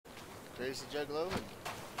crazyjuggalo, and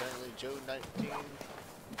apparently Joe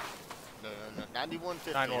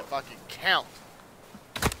 9150 if I can count.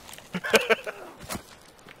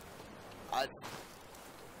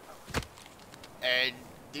 And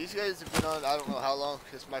these guys have been on, I don't know how long,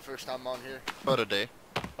 it's my first time on here. About a day.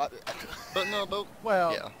 But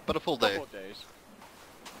well, yeah, but a full day. Couple of days.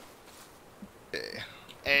 Okay.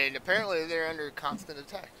 And apparently they're under constant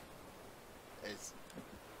attack. As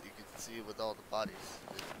you can see with all the bodies.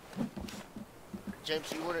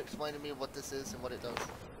 James, you want to explain to me what this is and what it does?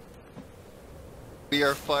 We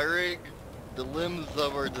are firing the limbs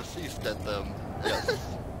of our deceased at them. Yes.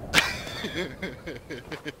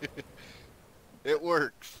 It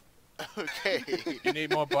works. Okay. You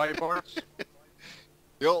need more body parts?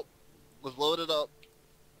 Yup. Was loaded up.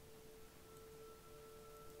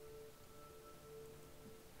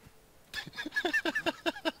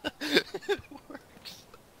 It works.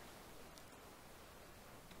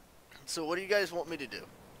 So what do you guys want me to do?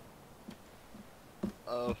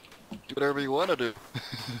 Do whatever you want to do.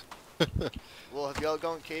 Well, have y'all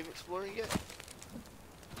gone cave exploring yet?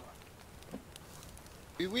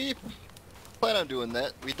 We plan on doing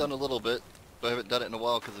that. We've done a little bit, but I haven't done it in a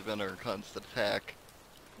while because we've been under constant attack.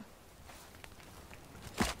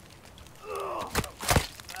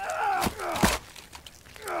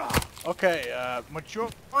 Okay,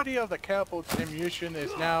 majority of the catapult's ammunition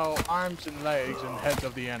is now arms and legs and heads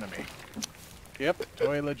of the enemy. Yep,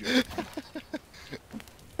 totally legit.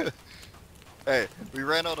 Hey, we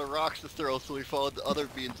ran out of rocks to throw, so we followed the other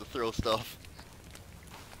beams to throw stuff.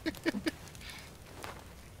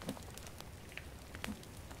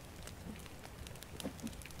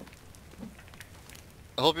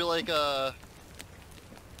 I hope you like,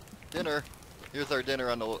 dinner. Here's our dinner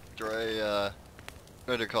on the dry,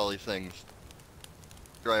 what do you call these things?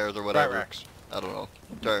 Dryers or whatever. Dry racks. I don't know.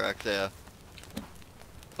 Dry racks, yeah.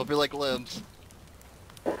 Hope you like limbs.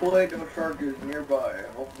 Hopefully no charges nearby.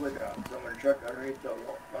 Hopefully not. So I'm gonna check underneath the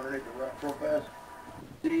raft real fast.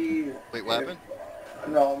 See. Wait, what happened?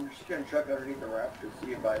 No, I'm just gonna check underneath the raft to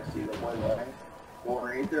see if I see the white line go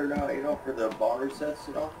underneath there now. You know, for the boundary sets,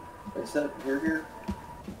 you know, they set here.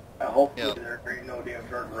 Hopefully there ain't no damn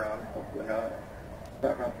charge around. Hopefully not.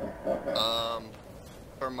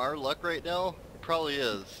 From our luck right now, it probably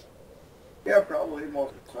is. Yeah, probably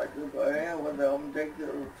most likely. But yeah, what the hell, I'm gonna take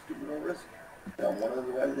the stupid risk. I'm one of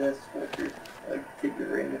the guys that's supposed to like take the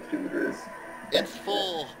random stupid risk. It's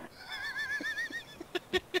full.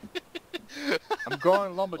 I'm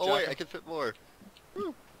going lumberjack. Oh wait, I can fit more.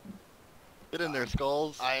 Woo. Get in there,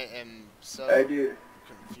 Skulls. I am so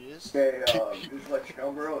confused. Okay, just let you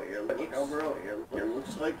know, bro. It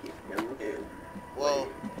looks like it. Whoa.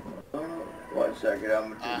 1 second,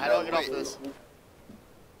 I'm gonna how do I get off this?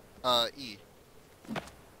 E.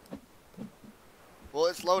 Well,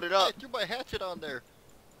 it's loaded up. I threw my hatchet on there.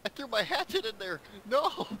 I threw my hatchet in there.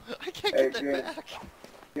 No, I can't get that back.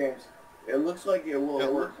 James, it looks like it will.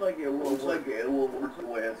 It looks like it will. Looks like it will work the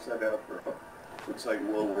way it's set up, bro. Looks like it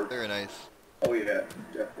will work. Very nice. Oh yeah,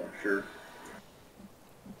 definitely, sure.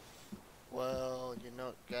 Well, you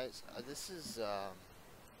know, guys, this is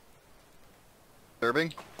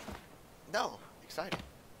Disturbing? No, exciting.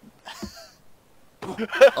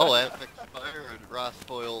 Oh, epic fire and raw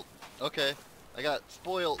spoiled. Okay, I got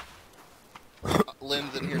spoiled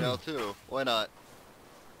limbs in here now too. Why not?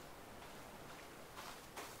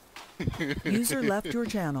 User left your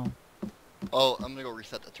channel. Oh, I'm gonna go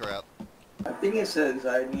reset the trap. I think it says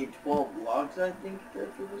I need 12 logs. I think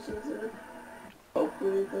that's what it says there.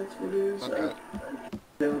 Hopefully that's what it is. Okay.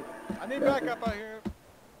 I need backup out here.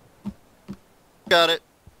 Got it.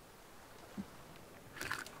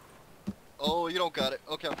 Oh, you don't got it.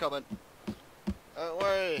 Okay, I'm coming. Don't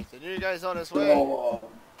worry, the new guy's on his way.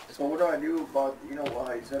 So what do I do about, you know what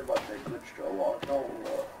I said about the glitch to a log? No,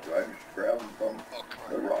 do I just grab them from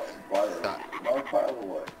the rock pile or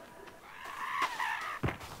what?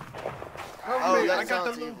 Oh, that I got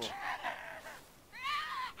the sounds loot.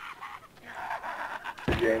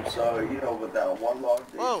 evil. James, so you know with that one log.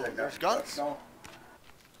 Whoa, there's guns.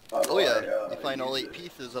 Oh yeah, you find all 8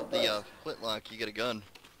 pieces of the flintlock, you get a gun.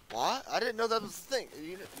 What? I didn't know that was the thing.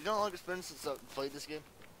 You know how long it's been since I played this game?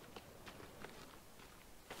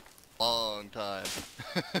 Long time.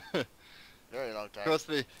 Very long time. Trust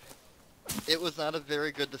me, it was not a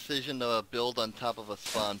very good decision to build on top of a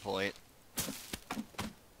spawn point.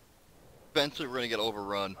 Eventually we're gonna get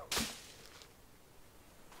overrun.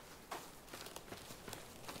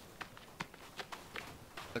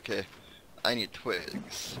 Okay, I need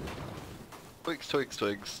twigs.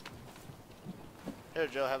 Twigs. Here,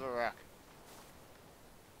 Joe, have a rock.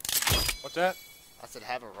 What's that? I said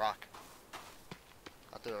have a rock.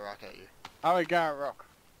 throw a rock at you. I already got a rock.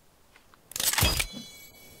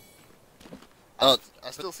 Oh, I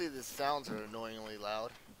still see the sounds are annoyingly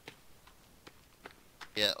loud.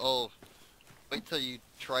 yeah. Oh, wait till you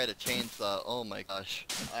try to chainsaw. Oh my gosh.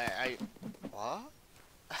 What?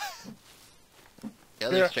 Yeah,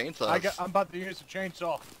 Here, there's chainsaws. I'm about to use a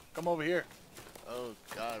chainsaw. Come over here. Oh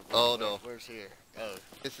God. Oh, no. Where's here? Oh.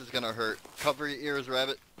 This is gonna hurt. Cover your ears,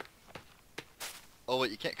 rabbit. Oh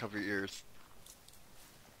wait, you can't cover your ears.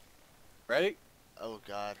 Ready? Oh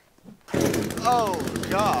God. Oh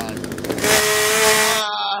God.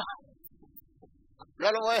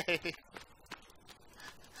 Run away.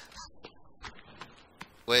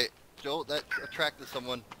 Wait, Joe, that attracted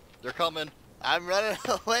someone. They're coming. I'm running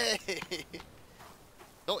away.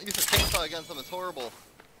 Don't use a chainsaw against them, it's horrible.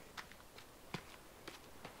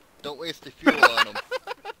 Don't waste the fuel on them.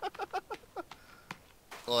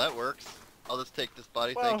 Well, that works. I'll just take this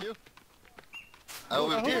body, Well, thank you. I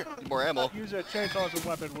will need more ammo. Use a chainsaw as a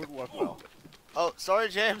weapon would work well. Oh, sorry,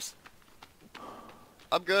 James.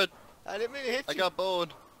 I'm good. I didn't mean to hit you. I got bone.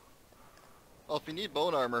 Oh, if you need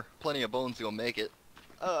bone armor, plenty of bones, you'll make it.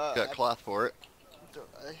 Got cloth for it.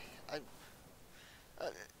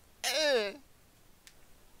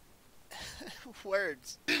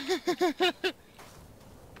 Words.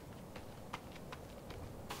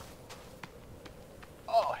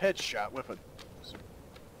 Oh, headshot with a...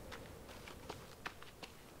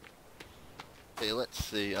 Okay, let's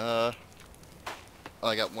see. Oh,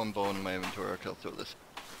 I got one bone in my inventory. Okay, I'll throw this.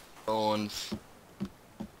 Bones.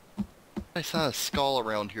 I saw a skull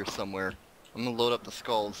around here somewhere. I'm gonna load up the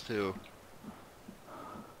skulls too.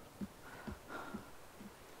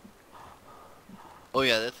 Oh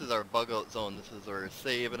yeah, this is our bug out zone. This is our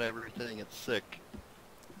save and everything. It's sick.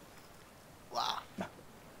 Wow.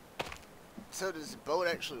 So does the boat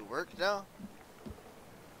actually work now?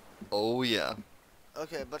 Oh yeah.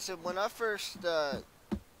 Okay, but so when I first saw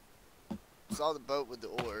the boat with the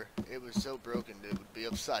oar, it was so broken it would be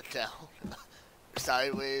upside down,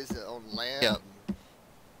 sideways on land. Yeah.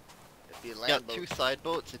 It'd be a land Got boat. 2 side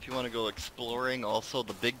boats if you want to go exploring. Also,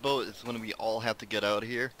 the big boat is when we all have to get out of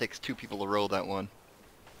here. Takes 2 people to row that one.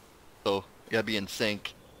 So, you gotta be in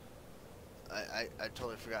sync. I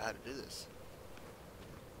totally forgot how to do this.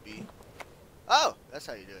 B. Oh, that's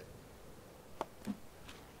how you do it.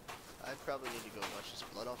 I probably need to go wash this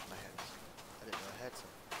blood off my hands. I didn't know I had some.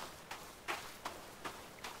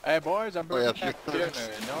 Hey boys, I'm Oh, yeah, bringing back dinner.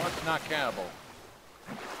 No, it's not cannibal.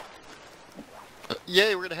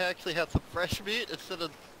 Yay, we're gonna actually have some fresh meat instead of...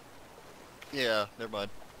 Yeah, never mind.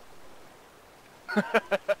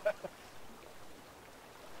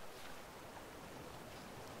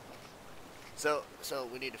 So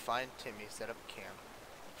we need to find Timmy, set up camp,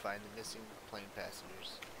 find the missing plane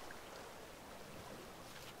passengers.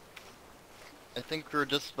 I think we're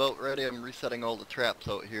just about ready. I'm resetting all the traps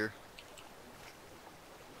out here.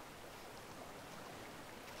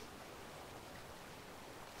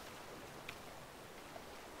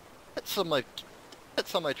 Set my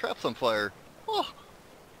traps on fire. Oh.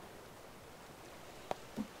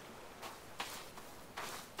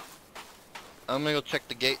 I'm gonna go check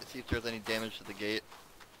the gate to see if there's any damage to the gate.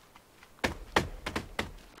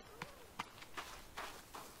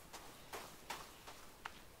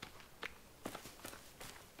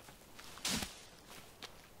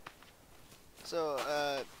 So,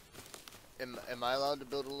 am I allowed to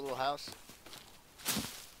build a little house?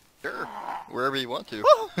 Sure, wherever you want to.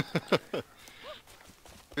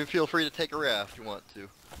 You feel free to take a raft if you want to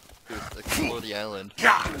explore the island.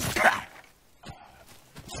 Die,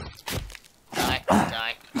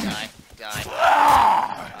 die, die, die,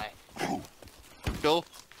 die. Go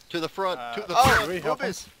to the front, to the Oh, front.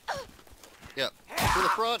 boobies! Yeah, to the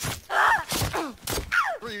front.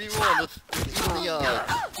 3v1, let's even the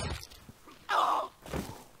odds.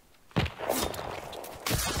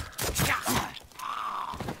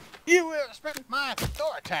 You will respect my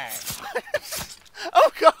authority.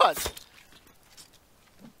 Oh God!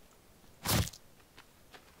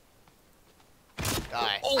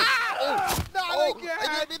 Die. Oh, Not oh, again. I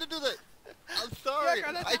didn't mean to do that. I'm sorry, You're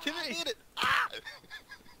gonna I didn't mean it.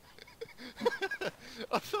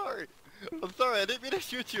 I'm sorry. I'm sorry, I didn't mean to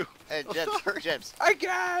shoot you. Hey, I'm James, sorry. James,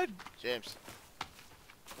 Again. James.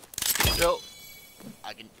 No,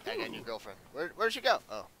 I got a new girlfriend. Where'd she go?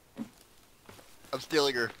 Oh. I'm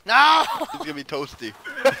stealing her. No! She's gonna be toasty.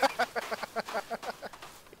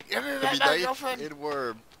 Give me She'll back be my nice girlfriend! and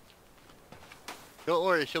warm. Don't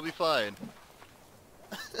worry, she'll be fine.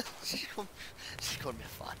 She's gonna be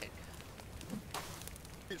fine.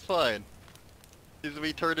 She's fine. She's gonna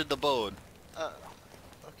be turned into bone. Okay.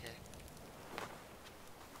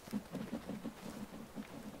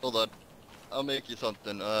 Hold on. I'll make you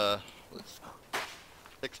something. Let's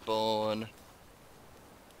 6 bone.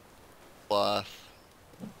 Cloth.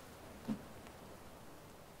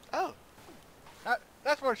 Oh,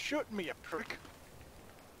 That's what's shooting me, you prick.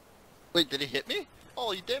 Wait, did he hit me?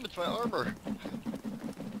 Oh, you damaged my armor.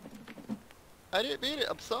 I didn't mean it.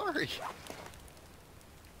 I'm sorry.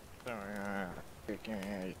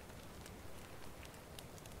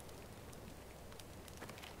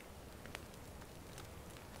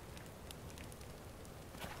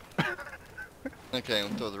 Okay, I'm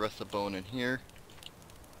gonna throw the rest of the bone in here.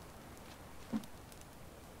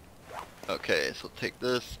 Okay, so take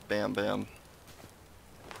this. Bam, bam.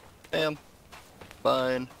 Bam.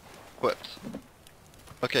 Fine. Equipped.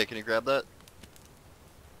 Okay, can you grab that?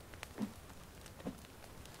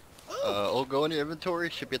 Oh, go in your inventory.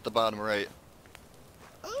 Should be at the bottom right.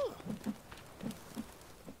 oh.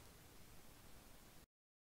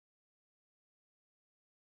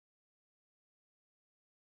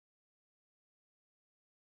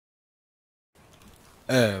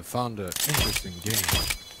 Found an interesting game,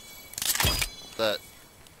 That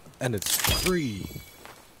and it's free.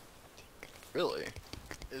 really?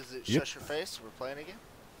 Is it Yep. Shush Your Face? We're playing again?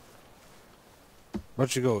 Why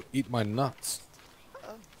don't you go eat my nuts?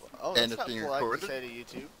 Oh, And that's it's not being polite to recorded? say to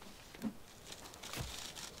YouTube.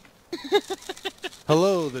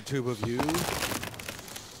 Hello, the tube of you.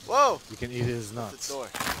 Whoa! You can eat his The nuts. door.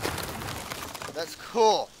 That's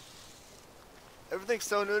cool. Everything's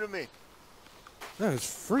so new to me. No,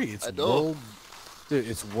 it's free. It's I know. World. Dude,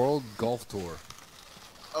 it's World Golf Tour.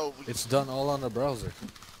 Oh, It's done all on the browser.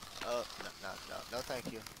 no,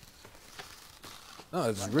 thank you. No,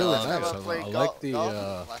 it's really last nice. Time I played I golf, like the.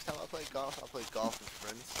 last time I played golf with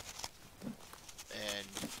friends, and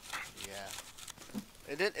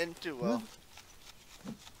yeah, it didn't end too well.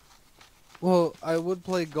 Well, I would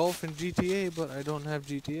play golf in GTA, but I don't have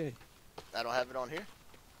GTA. I don't have it on here.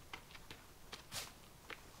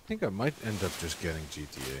 I think I might end up just getting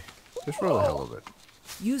GTA. Just for the hell of it.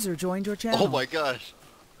 User joined your channel. Oh my gosh.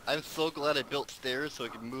 I'm so glad I built stairs so I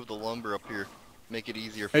can move the lumber up here. Make it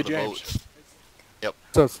easier for Hey, the James. boats. Yep.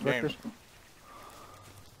 What's up, Spectre? James.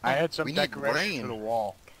 I had some We need decoration rain. to the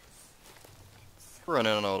wall. We're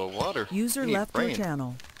running out of water. User We need left your rain.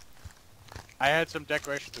 channel. I had some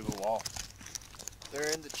decoration to the wall. They're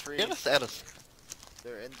in the trees. Get us at us.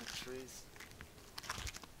 They're in the trees.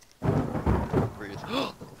 Breeze.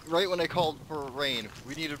 Right when I called for rain.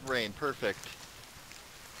 We needed rain. Perfect.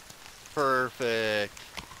 Perfect.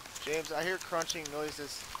 James, I hear crunching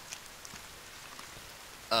noises.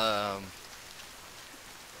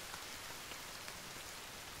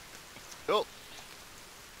 Oh.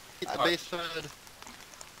 Keep the base fed.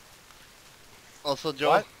 Also, Joe,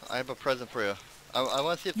 What? I have a present for you. I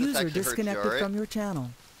want to see if this User actually hurts you, disconnected alright? from your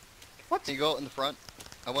channel. Can you go out in the front?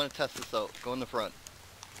 I want to test this out. Go in the front.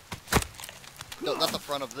 No, not the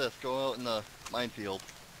front of this. Go out in the minefield.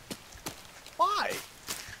 Why?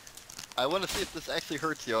 I want to see if this actually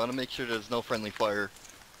hurts you. I want to make sure there's no friendly fire.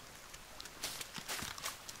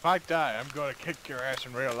 If I die, I'm gonna kick your ass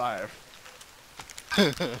in real life.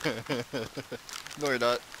 No, you're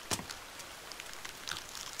not.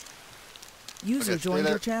 User Okay, stay joined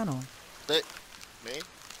there. your channel. Stay. Me?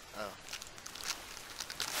 Oh.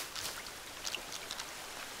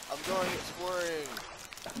 I'm going exploring.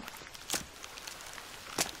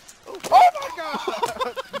 Oh my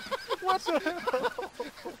god! What the hell?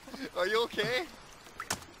 Are you okay?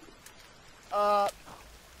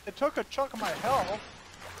 It took a chunk of my health.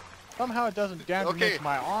 Somehow it doesn't damage Okay.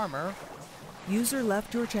 my armor. User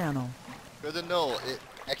left your channel. Good to know. It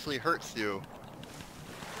actually hurts you.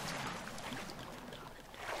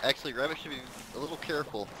 Actually, Rabbit should be a little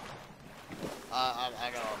careful. I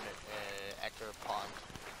know I'm at the pond.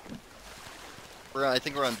 I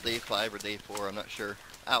think we're on day 5 or day 4. I'm not sure.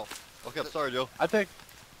 Ow. Okay, I'm sorry, Joe. I think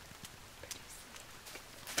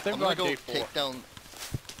I'm we're gonna on go day 4. take down.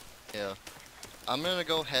 Yeah. I'm gonna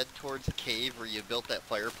go head towards the cave where you built that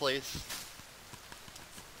fireplace.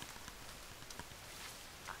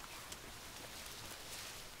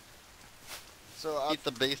 So Keep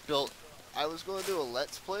the base built. I was going to do a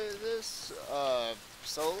let's play of this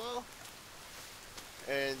solo,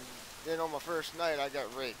 and then on my first night I got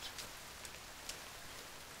raped.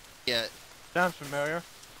 Yeah. Sounds familiar.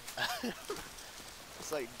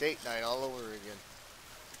 It's like date night all over again.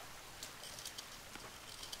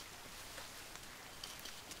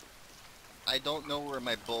 I don't know where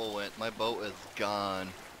my bow went. My bow is gone.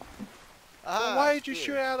 Well, why did you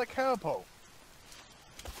shoot out of the catapult?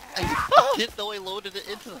 I didn't know I loaded it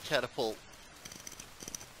into the catapult.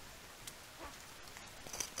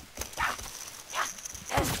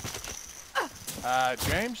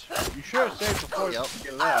 James, you should have saved before you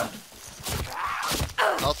left.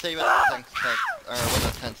 I'll save it at the tent, or one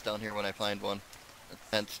of the tents down here when I find one. The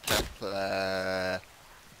tents,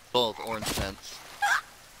 both orange tents.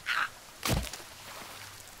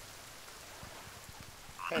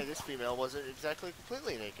 Hey, this female wasn't exactly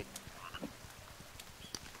completely naked.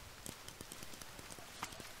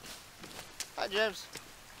 Hi, James.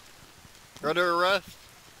 You're under arrest?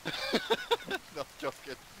 No,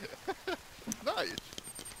 joking. Nice.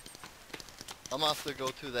 I'm off to go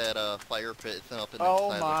to that fire pit. It's up in the Oh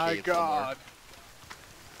side of the my cave god.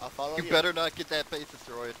 I'll follow somewhere. you. You better not get that base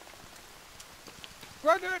destroyed.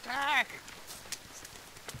 We're under attack!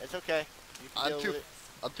 It's okay. You can deal with it.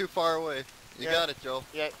 I'm too far away. You Yeah. got it, Joe.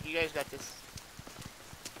 Yeah, you guys got this.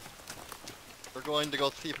 We're going to go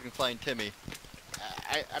see if we can find Timmy.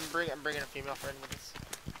 I'm bringing a female friend with us.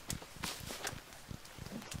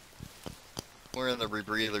 We're in the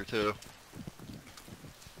rebreather too.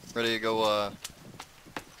 Ready to go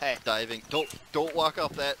Hey, diving. Don't walk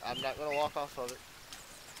off that. I'm not gonna walk off of it.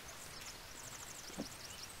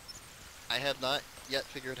 I have not yet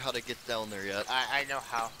figured how to get down there yet. I know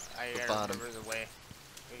how. I The gotta bottom. remember the way.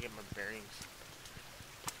 I get my bearings.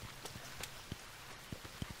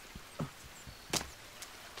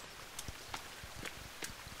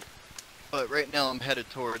 But right now I'm headed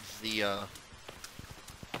towards the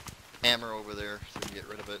hammer over there so we can get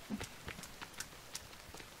rid of it.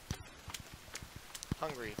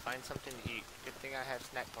 Hungry. Find something to eat. Good thing I have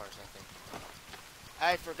snack bars, I think.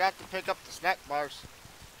 I forgot to pick up the snack bars.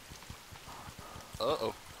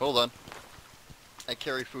 Uh-oh. Hold on. I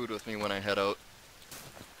carry food with me when I head out.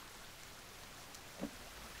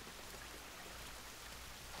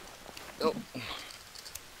 Oh.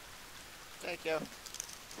 Thank you.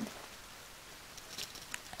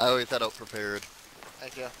 I always head out prepared.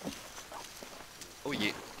 Thank you. Oh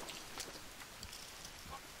yeah.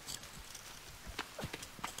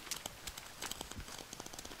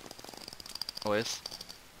 Always.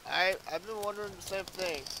 I've been wondering the same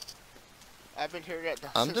thing. I've been hearing that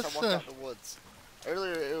I'm since just, I walked out in the woods.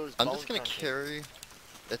 Earlier it was I'm bone just gonna crunching. carry.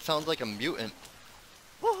 It sounds like a mutant.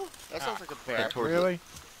 That sounds like a bear. Head towards Really? it.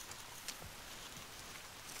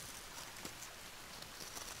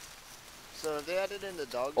 So have they added in the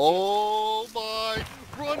dog? Oh my!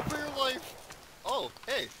 Run for your life! Oh,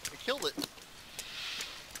 hey, I killed it.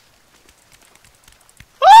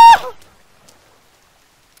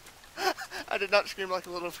 I did not scream like a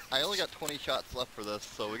little bitch. I only got 20 shots left for this,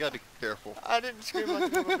 so we gotta be careful. I didn't scream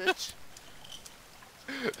like a little bitch.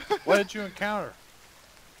 What did you encounter?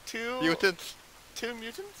 Two Mutants!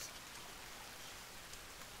 mutants?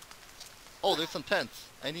 Oh, there's some tents.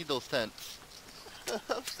 I need those tents.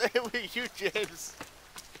 I'm staying with you, James.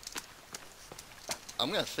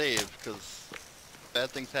 I'm gonna save, because bad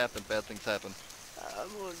things happen, bad things happen. I'm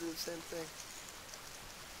gonna do the same thing.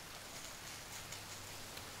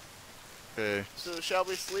 Okay. So shall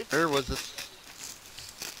we sleep? Where was this?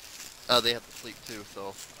 They have to sleep too,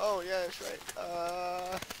 so. Oh yeah, that's right.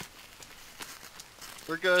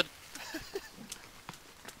 We're good.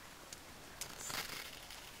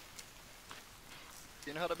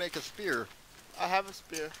 You know how to make a spear? I have a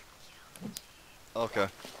spear. Okay. I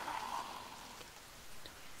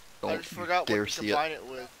Don't just you forgot dare what to see combine it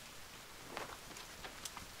with.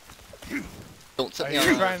 it. Don't set Are me you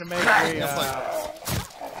on trying to make fire. a,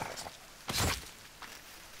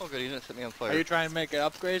 Oh good, you didn't set me on are you fire. trying to make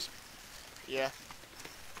upgrades? Yeah.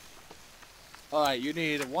 Alright, you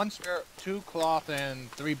need 1 spear, 2 cloth, and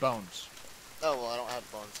 3 bones. Oh well, I don't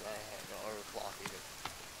have bones. I have or cloth either.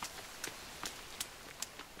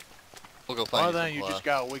 We'll go find Other than some you cloth. just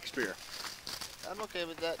got a weak spear. I'm okay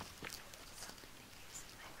with that.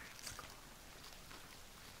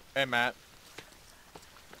 Hey, Matt.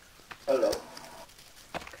 Hello.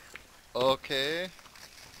 Okay.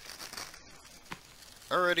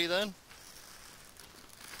 Alrighty then.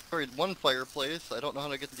 Sorry, one fireplace. I don't know how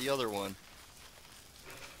to get to the other one.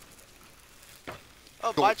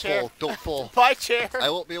 Oh, Don't bye chair. fall. Don't fall. Bye chair. I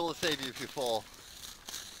won't be able to save you if you fall.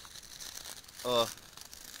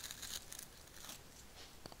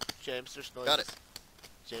 James, there's noises. Got it.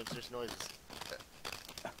 James, there's noises.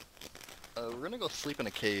 We're gonna go sleep in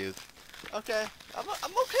a cave. Okay, I'm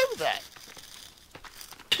okay with that.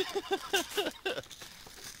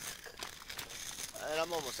 And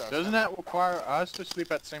I'm almost out. Doesn't that require us to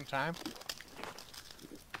sleep at the same time?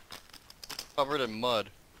 Covered in mud.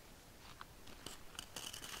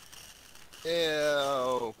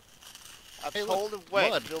 Ew. I've Hey, look, cold and wet.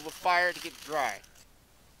 mud. Build a fire to get dry.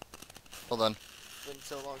 Hold on. It's been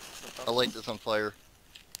so long since I've I'll light this on fire.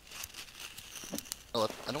 Oh,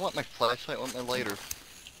 I don't want my flashlight, I want my lighter.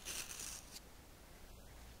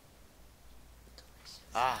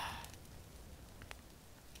 Ah.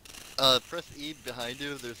 Press E behind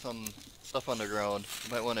you. There's some stuff on the ground.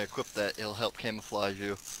 You might want to equip that. It'll help camouflage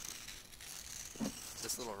you.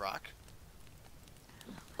 This little rock.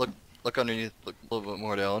 Look underneath. Look a little bit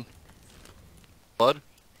more down. Blood?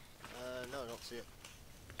 No, I don't see it.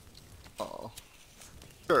 Oh.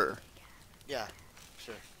 Sure. Yeah,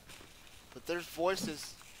 sure. But there's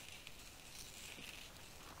voices.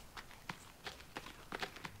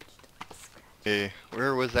 Okay,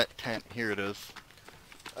 where was that tent? Here it is.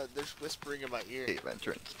 There's whispering in my ear. Cave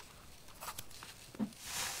entrance.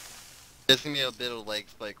 There's gonna be a bit of lag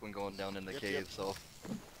spike when going down in the cave, so.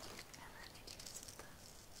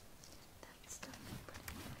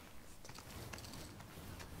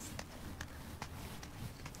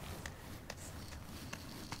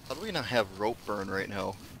 How do we not have rope burn right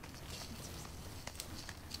now?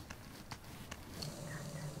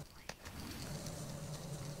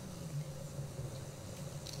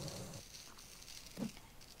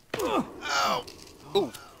 Ow!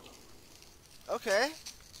 Ooh, Okay.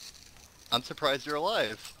 I'm surprised you're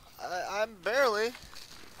alive. I'm barely.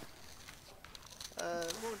 I'm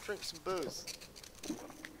gonna drink some booze.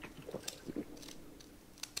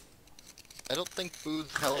 I don't think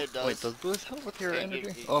booze helps. It does. Wait, does booze help with your It- energy?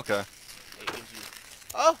 it- Okay. It gives you...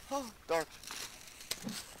 Oh, dark.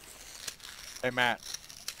 Hey, Matt.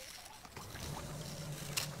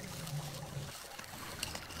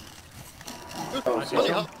 Oh, Funny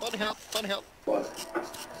help, funny help, funny help. What?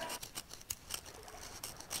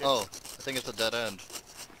 Oh, I think it's a dead end.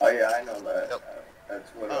 Oh yeah, I know that. Yep. That's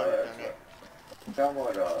what. Oh, That's okay. what. Tell me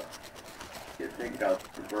what. You think out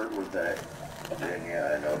the bird was that? Then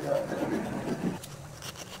yeah, I know that.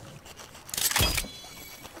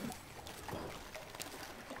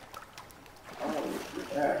 Oh, look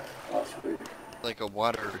at that. Oh, sweet. Like a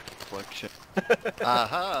water reflection.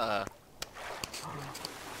 Aha!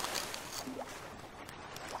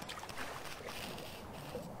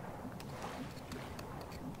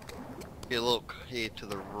 Get a little cave to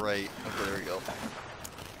the right. Okay, there we go.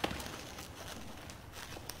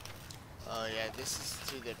 Oh yeah, this is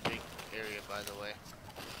to the big area, by the way.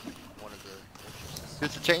 One of the entrances.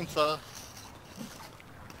 Here's the chainsaw.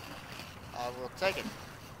 I will take it.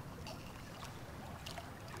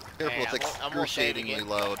 Careful, Hey, it's I won't say it excruciatingly again.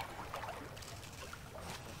 loud.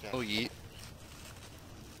 Okay. Oh, yeet.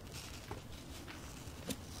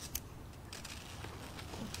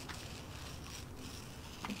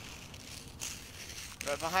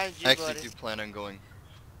 Right behind you, I actually buddy. do plan on going.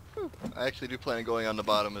 I actually do plan on going on the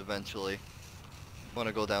bottom eventually. Want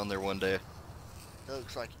to go down there one day. It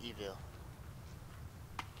looks like evil.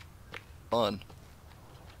 Fun.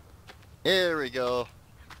 Here we go.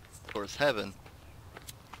 Of course, heaven.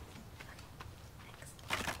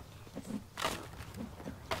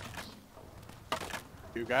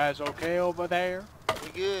 You guys okay over there? We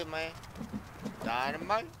good, man.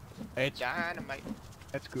 Dynamite. It's Dynamite.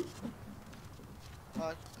 that's good.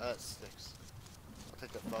 What? It sticks. I'll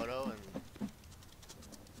take a photo and...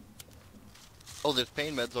 Oh, there's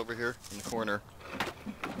pain meds over here in the corner.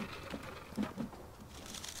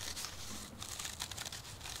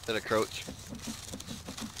 Did I crouch?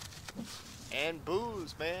 And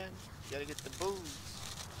booze, man. You gotta get the booze.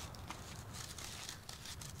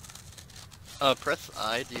 Press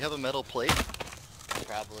I. Do you have a metal plate?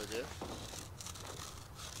 Probably do.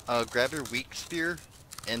 Grab your weak spear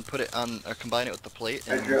and put it on, combine it with the plate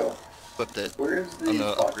Hey and Joe, equip it. where's the I'm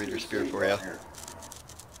gonna spot upgrade your you spear see for down ya. here?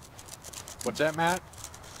 What's that, Matt?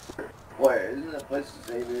 Wait, isn't that place to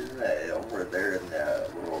save? Isn't that over there in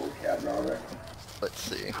that little cabin over there? Let's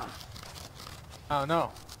see. Oh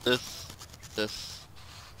no. This,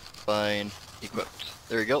 fine, equipped.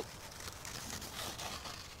 There we go.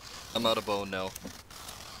 I'm out of bone now.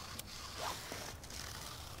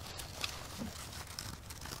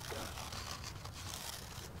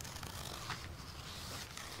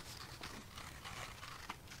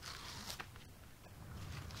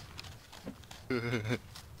 I'm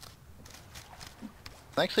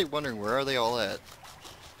actually wondering, where are they all at?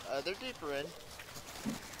 They're deeper in.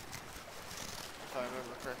 If I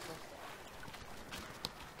remember correctly.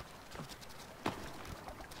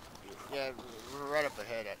 Yeah, we're right up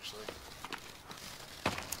ahead, actually.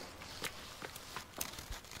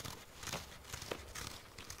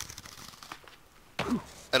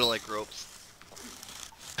 I don't like ropes.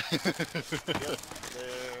 Yep,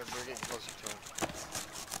 we're getting closer to them.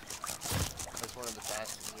 That's one of the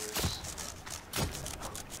passengers.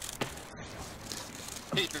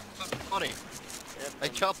 Hey, you're fucking funny. Yep, I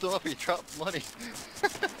chopped him up, he dropped money.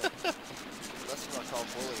 that's what I call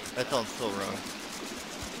bullying. That sounds so wrong.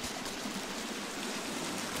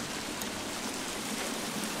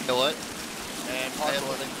 know what? And I have parkour.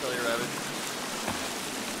 nothing to tell you, Rabbit.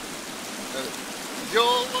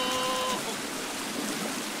 YOLO!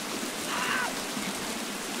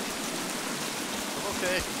 I'm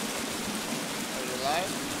okay. Are you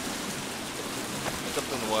alive? I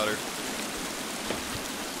jumped in the water.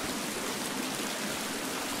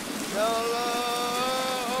 YOLO!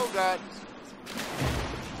 Oh god.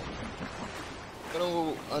 I'm gonna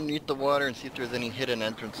go underneath the water and see if there's any hidden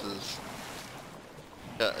entrances.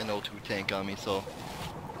 Got an O2 tank on me, so.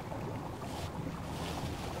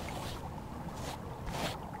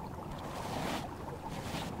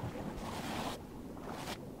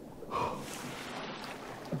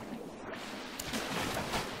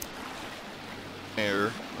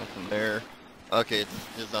 There, nothing there. Okay,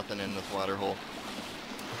 there's nothing in this water hole.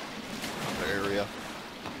 Area.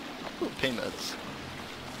 Ooh, pain meds.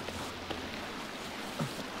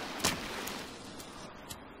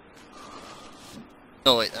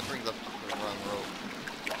 No wait, that brings up the wrong rope.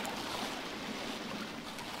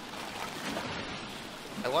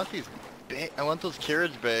 I want these. I want those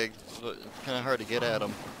carriage bags, but it's kind of hard to get at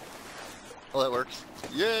them. Oh, that works.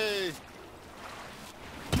 Yay!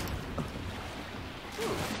 Ooh,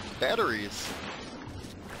 batteries.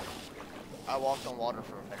 I walked on water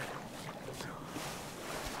for a minute.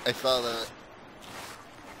 I saw that.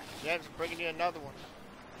 Yeah, just bringing you another one.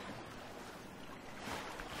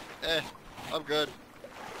 Eh, I'm good.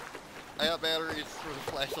 I got batteries for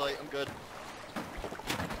the flashlight. I'm good.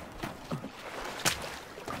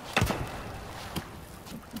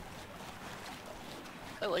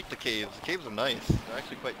 I like the caves. The caves are nice. They're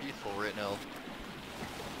actually quite peaceful right now.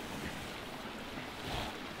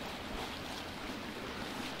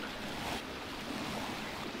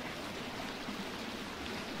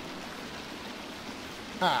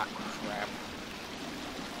 Ah, crap.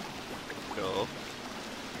 Joe.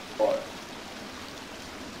 What?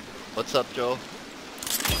 What's up, Joe?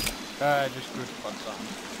 I just goofed on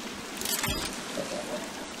something.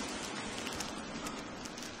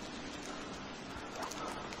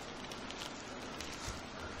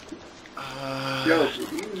 Yo,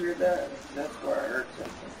 did you hear that? That's where I heard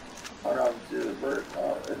something. Oh no, it's a bird.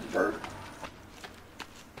 Oh, it's a bird.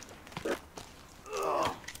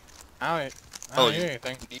 I Oh, don't hear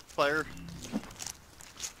anything. Deep fire?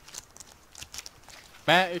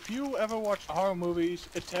 Matt, if you ever watch horror movies,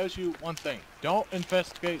 it tells you one thing. Don't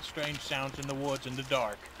investigate strange sounds in the woods in the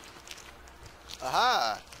dark.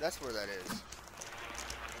 Aha! That's where that is.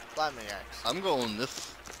 Fly me axe. I'm going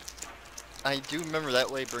this. I do remember that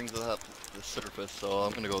way brings us up to the surface, so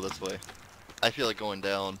I'm gonna go this way. I feel like going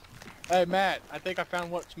down. Hey, Matt, I think I found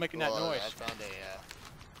what's making that Well, noise. I found a,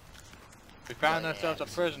 We found yeah, ourselves a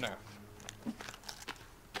yeah. prisoner.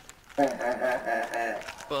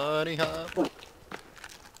 Bunny hop.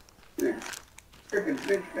 Dude, freaking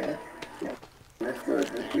fish, man. Let's go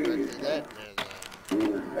to the right trees, to man. that.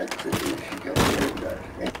 Ooh, let's see if she goes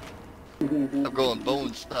there, I'm going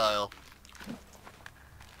bone style.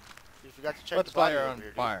 You forgot to check Let's the body fire over on here,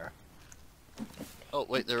 dude. fire. Oh,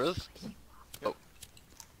 wait, there is? Oh.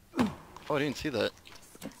 Oh, I didn't see that.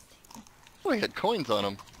 Oh, he had coins on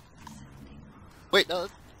him. Wait, no,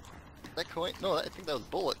 that coin? No, I think that was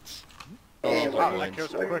bullets. Hey, those wow, were that coins.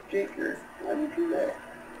 kills Why'd quick. you take her? Why'd you do that?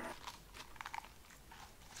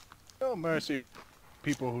 No mercy,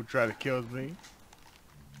 people who try to kill me.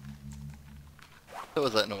 What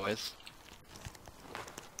was that noise?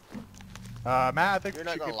 Matt, I think You're we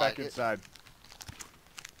not should gonna get back like it. inside.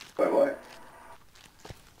 What?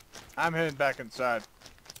 I'm heading back inside.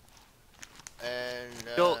 And,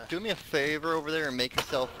 Joel, do me a favor over there and make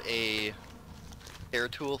yourself a air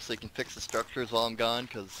tool so you can fix the structures while I'm gone,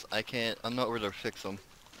 because I'm not able to fix them.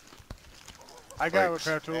 I got a Thanks.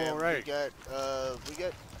 repair tool and already. we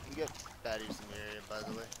got baddies in the area, by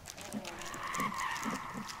the way.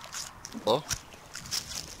 Hello?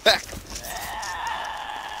 Back!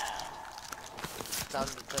 Time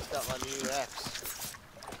to test out my new axe.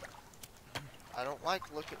 I don't want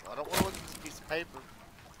to look at this piece of paper.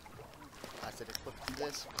 I said equip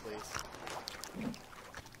this, please.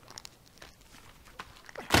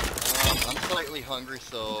 I'm slightly hungry,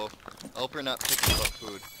 so I hope you're not picking up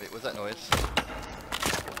food. Wait, what's that noise?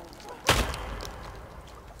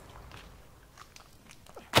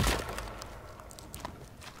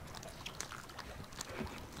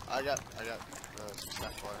 I got some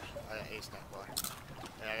snack bars. I got a snack bar.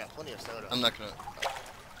 And I got plenty of soda. I'm not gonna...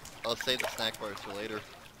 I'll save the snack bars for later.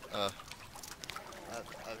 I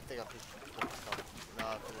think I'll no,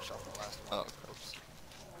 I'll finish off the last one. Oh. Oops.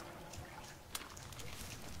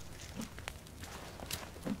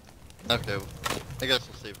 Okay, I guess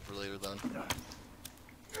we'll save it for later then.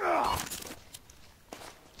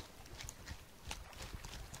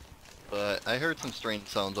 I heard some strange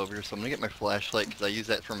sounds over here, so I'm gonna get my flashlight because I use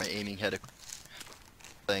that for my aiming head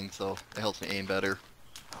thing, so it helps me aim better.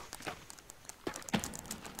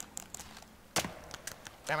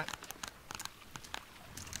 Damn it.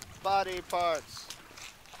 Body parts.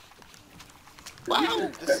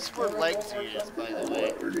 Wow! This is for legs used, by the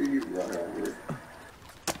way. Or do you run over? Is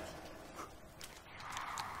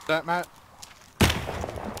that Matt?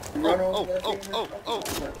 Run Oh, over oh, that oh,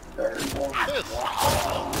 thing? oh, There's one. This!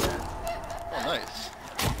 Oh, nice.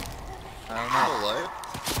 I don't Still know. alive?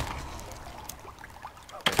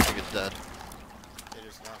 I think it's dead. It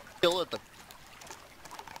is not. Kill it the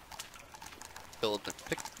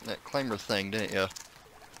that climber thing, didn't ya?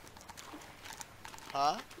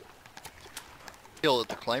 Huh? Kill it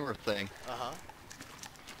the climber thing. Uh-huh.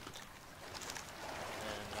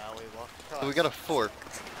 And now we walk across. So we got a fork.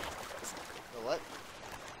 The what?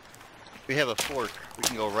 We have a fork. We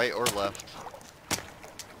can go right or left.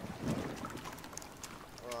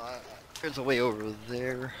 Well, There's a way over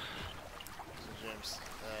there. so James,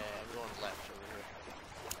 I'm going left over here.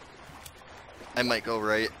 I might go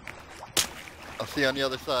right. I'll see you on the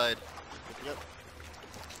other side. Yep.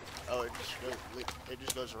 Oh, it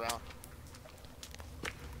just goes around.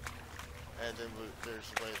 And then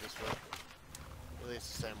there's a way this way. At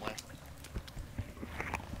least the same way.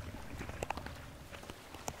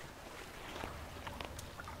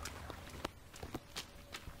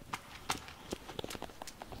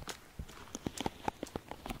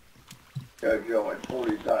 Yeah, Joe, I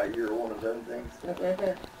totally thought you were one of them things.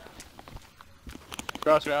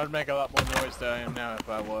 Trust me, I would make a lot more noise than I am now if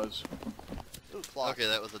I was. Ooh, clock. Okay,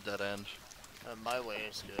 that was a dead end. My way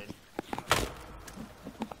is good.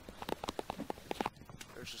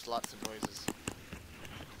 There's just lots of noises.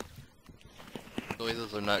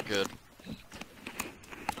 Noises are not good. I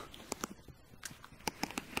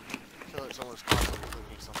feel like someone's constantly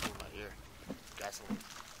putting something in my ear. Gasoline.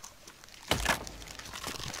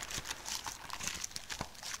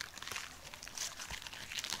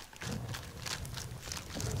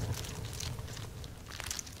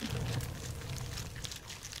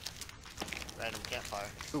 Random campfire.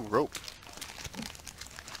 Ooh, rope.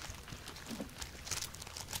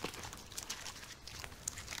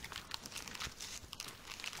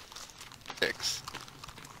 Six.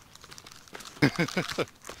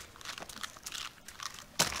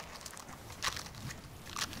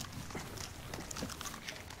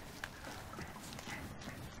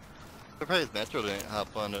 Surprised Metro didn't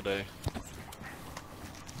hop on today.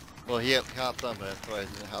 Well, he hopped on, but that's why he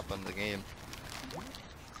didn't hop on the game.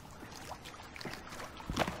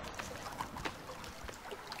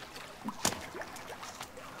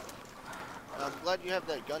 I'm glad you have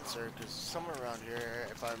that gun, sir, because somewhere around here,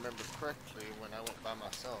 if I remember correctly, when I went by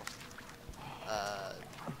myself,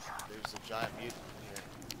 there's a giant mutant here.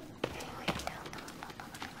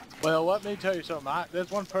 Well, let me tell you something.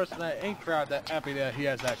 There's one person that ain't proud that happy that he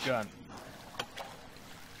has that gun.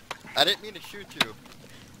 I didn't mean to shoot you.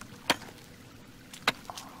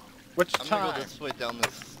 Which I'm time? gonna go this way down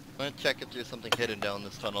this. I'm gonna check if there's something hidden down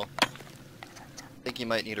this tunnel. I think you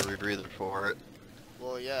might need a rebreather for it.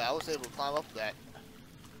 Well, yeah, I was able to climb up that.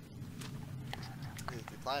 Here's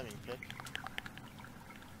the climbing pick.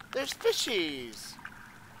 There's fishies!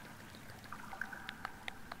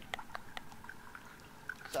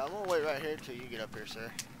 So I'm gonna wait right here till you get up here, sir.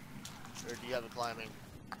 Or do you have a climbing?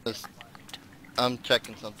 I'm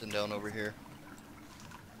checking something down over here.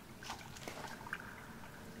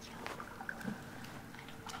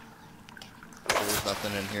 There's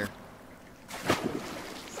nothing in here.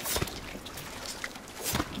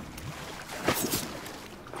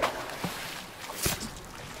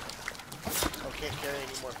 Oh, can't carry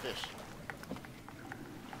any more fish.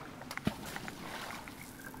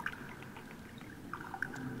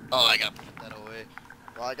 Oh, I gotta put that away.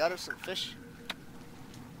 Well, I got her some fish.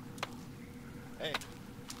 Hey.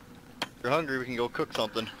 If you're hungry, we can go cook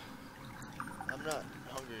something. I'm not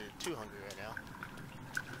hungry, too hungry right now.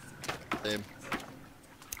 Same.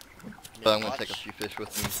 Maybe But I'm gonna watch. take a few fish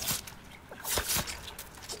with me.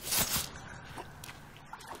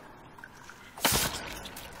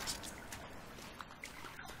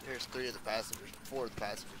 Here's 4 of the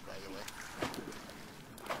passengers, by the way.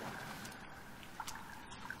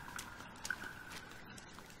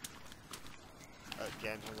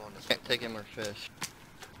 James, I'm going this way. Can't take any more fish.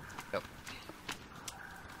 Yep.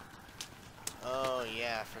 Oh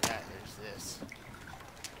yeah, I forgot there's this.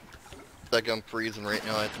 Like I'm freezing right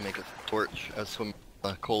now, I have to make a torch. I swim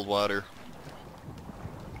in cold water.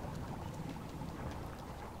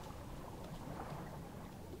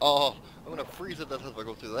 Oh, I'm gonna freeze to death if I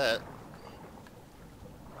go through that.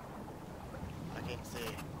 I can't see.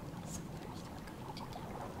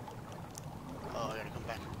 Oh, I gotta come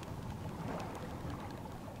back.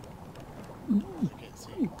 I can't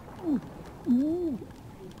see.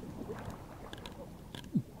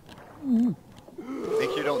 Make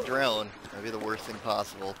sure you don't drown. That'd be the worst thing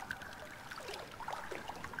possible.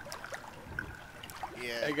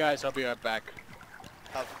 Yeah. Hey guys, I'll be right back.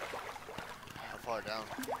 How far down?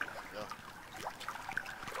 Go.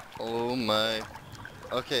 Oh my.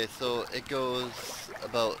 Okay, so it goes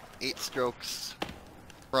about 8 strokes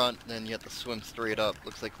front, then you have to swim straight up.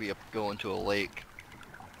 Looks like we have to go into a lake.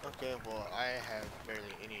 Okay, well, I have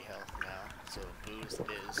barely any health now, so boost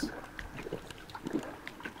is.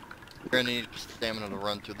 You're gonna need stamina to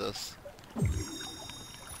run through this. Make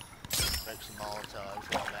some Molotovs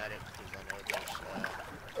while I'm at it, because I know there's,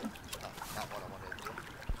 not what I wanted to do.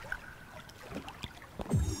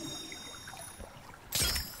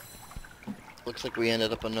 Looks like we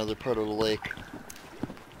ended up another part of the lake.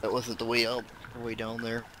 That wasn't the way out, the way down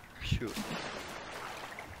there. Shoot.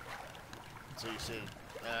 So you said,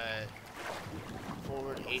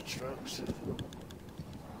 forward 8 strokes.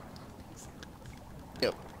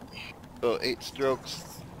 Yep. So 8 strokes.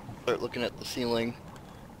 Start looking at the ceiling.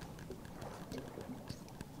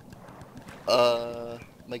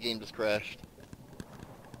 My game just crashed.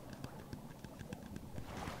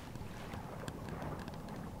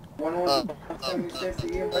 When was the last time you saved the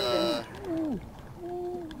game back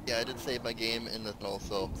Yeah, I did save my game in this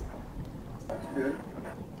also. That's good.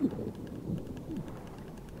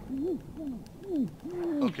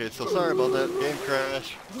 Okay, so sorry about that game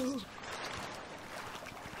crash.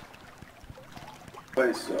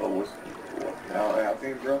 Wait, so what now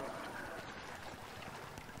happening, bro?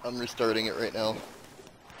 I'm restarting it right now.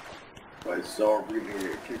 Wait, so are we gonna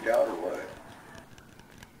get kicked out or what?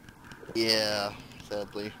 Yeah,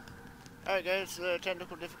 sadly. Alright guys,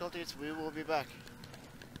 technical difficulties, we will be back.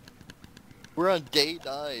 We're on day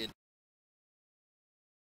 9.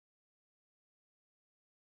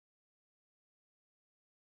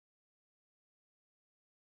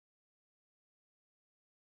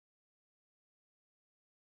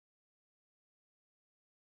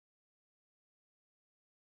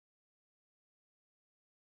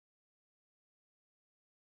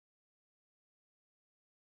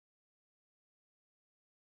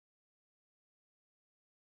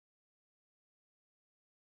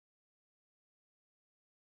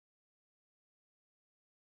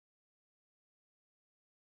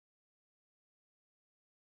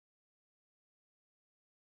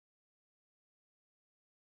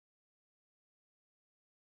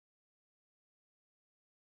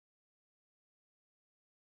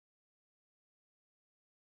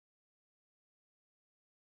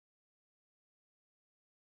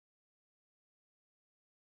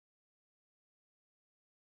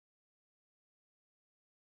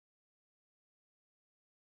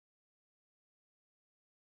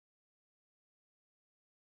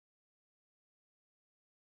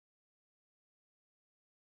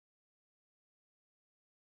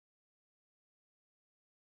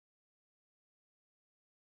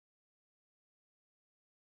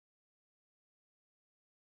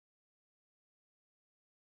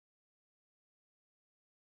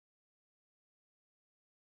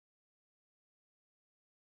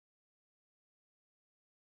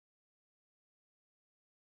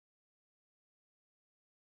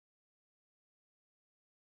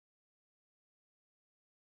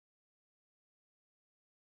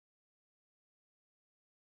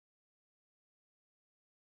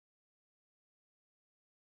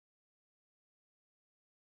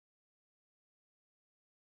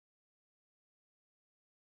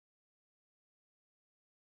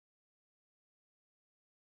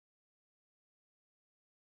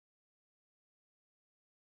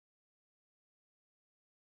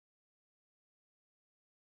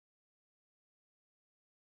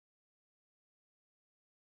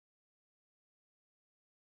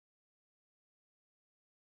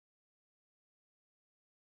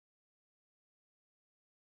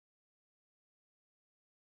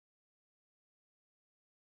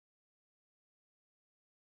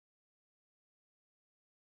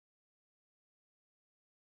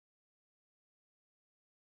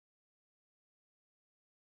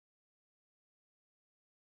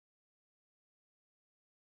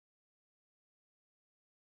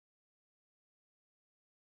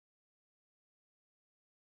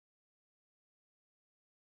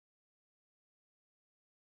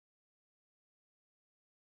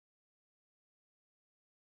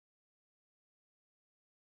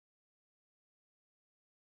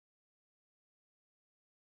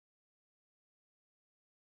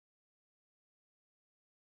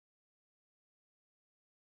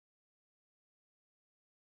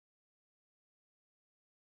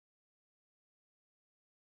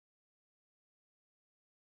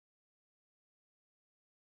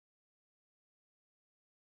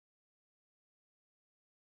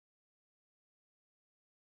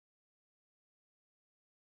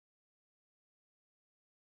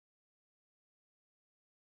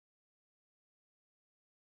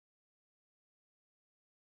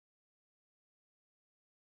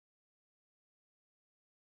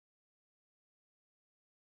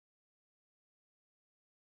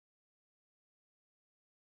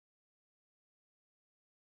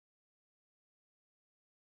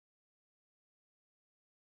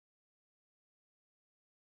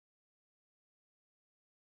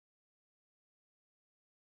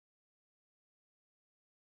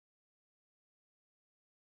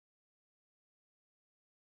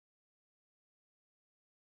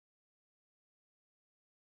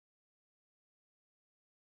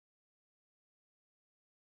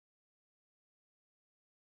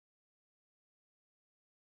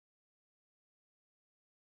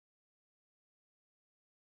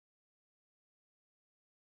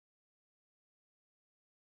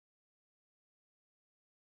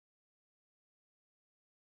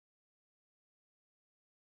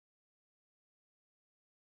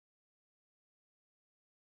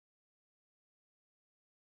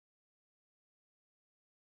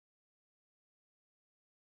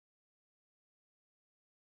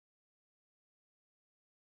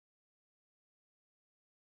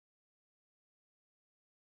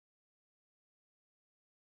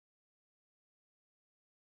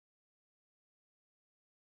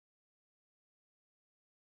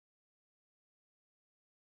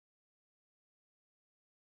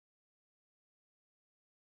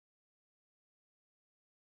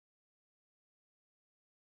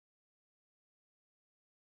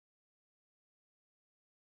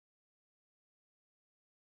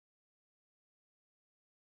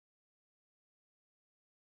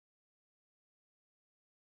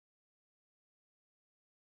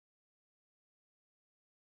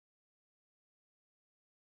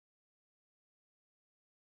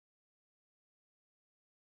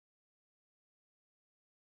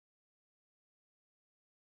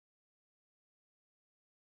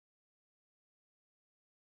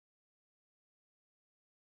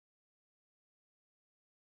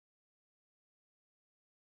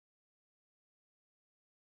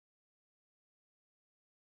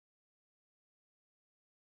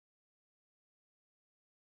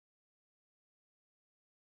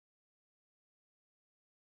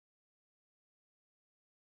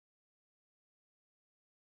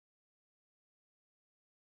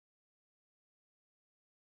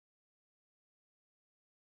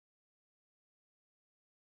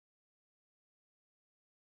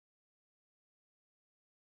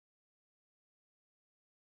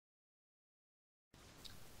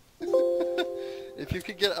 If you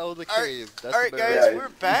could get out of the Alright, cave, that's alright a guys, better. we're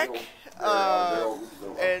back.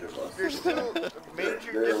 And there's still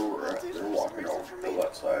major difficulties. They're walking over the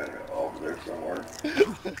left side over there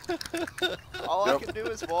somewhere. All I can do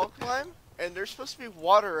is wall climb, and there's supposed to be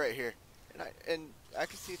water right here, and I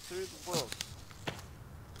can see through the world.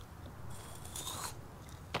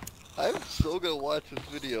 I'm so gonna watch this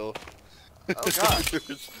video. Oh god.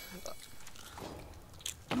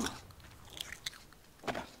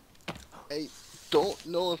 I don't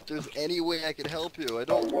know if there's any way I can help you. I I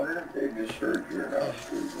don't. wonder if they just heard your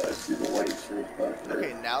nostrils. I see the lights and stuff there.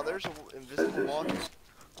 Okay, now there's an invisible wall.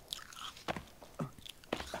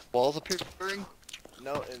 Walls appearing?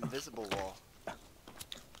 No, invisible wall.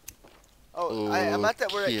 Oh, I'm at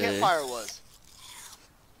that where that Okay. campfire was.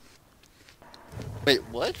 Wait,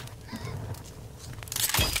 what?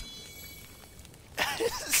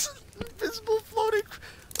 Invisible floating.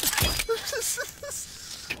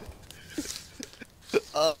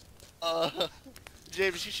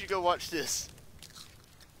 James, you should go watch this.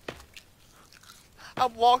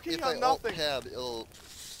 I'm walking If on I nothing.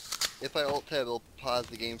 If I alt tab, it'll pause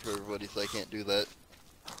the game for everybody, so I can't do that.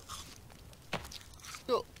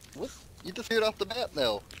 Oh, what? You disappeared off the map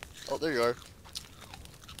now. Oh, there you are.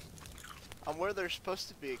 I'm where there's supposed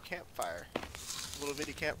to be a campfire. A little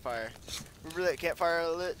bitty campfire. Remember that campfire I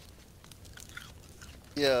lit?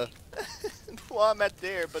 Yeah. Well, I'm at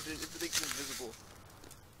there, but everything's invisible.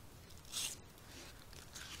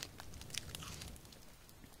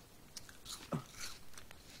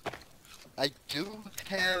 I do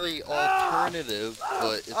have an alternative,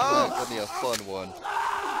 but it's not gonna be a fun one.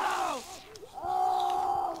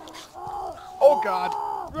 Oh god!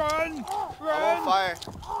 Run! I'm Run! on fire.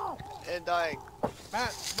 And dying.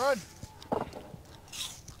 Matt, run!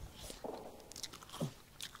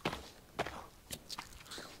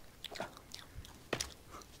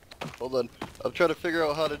 Hold on. I'm trying to figure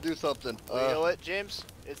out how to do something. Well, you know what, James?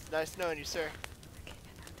 It's nice knowing you, sir.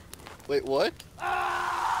 Wait, what?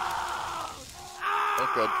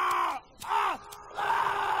 Oh god.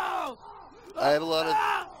 I have a lot of...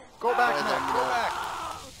 Go back, Guys, Matt, I'm go not- back!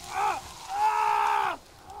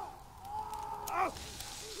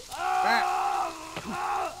 Matt!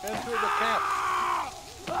 Head through the camp.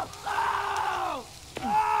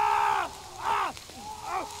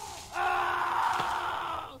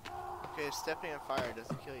 Okay, stepping on fire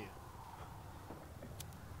doesn't kill you.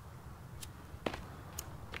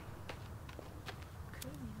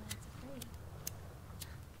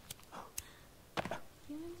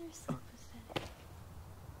 Humans are so pathetic.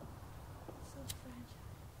 So fragile.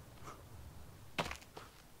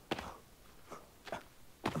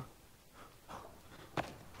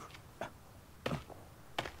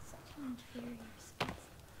 Such an inferior species.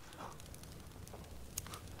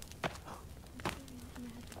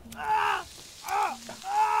 I'm sorry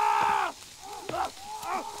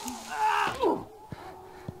you had to be.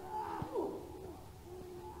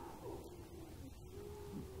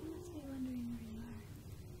 You must be wondering where you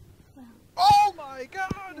are. Well, Oh my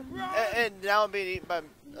god! Run! And now I'm being eaten by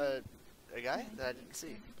a guy that I didn't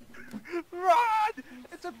see. Run!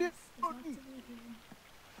 It's a big there's lots of you here.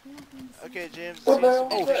 You're not going to see Okay, James. What the hell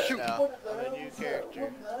seems was to be that? shoot. now. I'm a new character.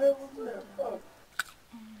 What the hell was that? Fuck.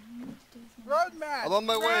 and you need to do is Run, Matt! I'm on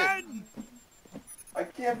my way. Run! I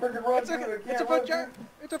can't freaking run, It's dude. I a can't run,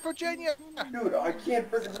 It's a Virginia! dude. I can't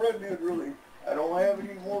freaking run, dude. Really. I don't have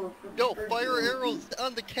any more. freaking Yo, strength, fire dude. arrows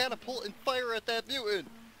on the catapult and fire at that mutant!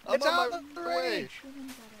 I'm It's on out my of the way! range.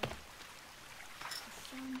 humans that are the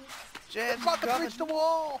strongest. James, It's about to coming. breach the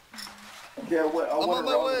wall! Okay, I went I'm on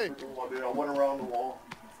my around way. the freaking wall, dude. I went around the wall.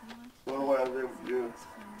 Because I don't know what I was able to do.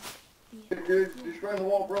 the Hey, dude, just run the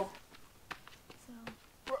wall, bro.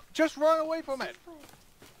 so Just run away from it!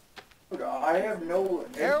 but Look, I have no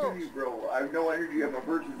Arrows. energy, bro. I have no energy. I'm a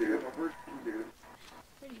person, dude. I'm a person, dude.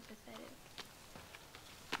 pretty pathetic.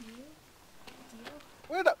 You? Deal?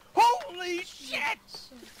 Where the holy shit! Shit.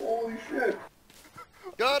 Holy shit.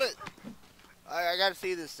 Got it! I gotta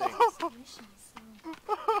see this thing. Mission,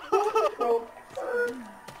 so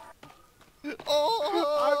Bro.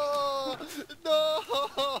 Oh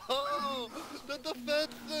no! The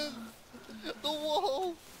defenses! The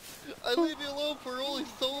wall! I leave you alone for only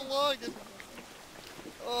so long and...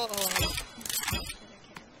 Oh.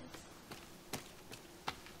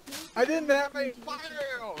 I didn't have any fire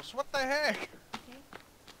arrows! What the heck? okay?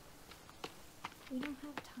 We don't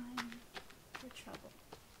have time for trouble.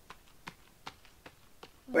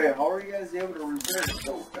 Wait, how are you guys able to repair it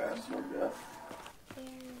so fast like that? They're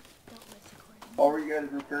built with according How are you guys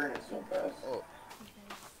repairing it so fast? Oh.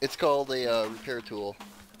 because It's called a repair tool.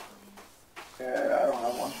 Yeah, I don't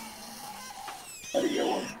have one. How do you get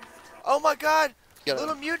one? Oh my god!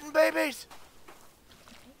 Little mutant babies!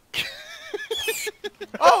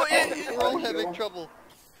 Oh, We're all having trouble.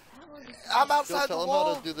 I'm Go outside the tell them how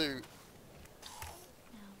wall. to do the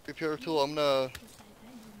repair tool. I'm gonna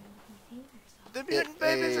The get mutant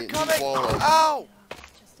babies a are coming. wall up. Ow!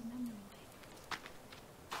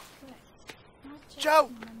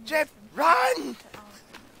 Joe! Jim! Run!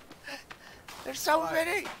 There's so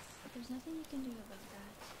many! There's nothing you can do about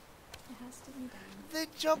that. It has to be done. They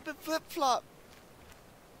jump and flip-flop.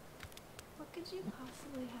 What could you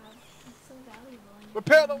possibly have that's so valuable in your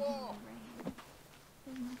Repair the brain? wall!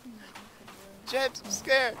 There's nothing that you could really James, I'm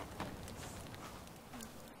scared.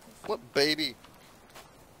 What baby?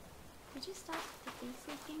 Could you stop the face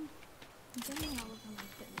leaking? I'm getting it all over my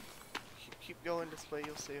fitness. Keep going this way,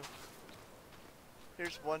 you'll see 'em.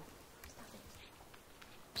 Here's one.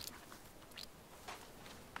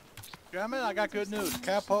 Gentlemen, I got good news.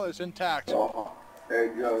 Catapult is intact. So, hey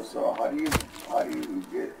Joe, so how do you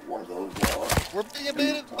get one of those? We're being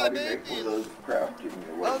invaded How by do you make one of babies. those crafting?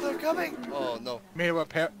 Oh, they're coming. Oh no. You mean a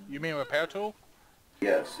repair? You mean a repair tool?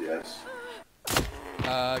 Yes, yes.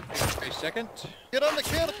 A second. Get on the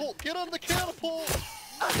catapult! Get on the catapult!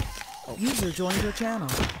 User joined your channel.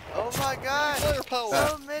 Oh my god! Firepower!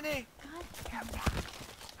 So many!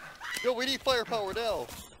 Yo, we need firepower now.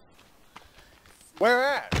 Where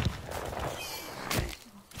at?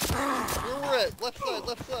 Where we're at? Left side,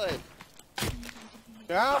 left side.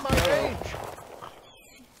 Down my range.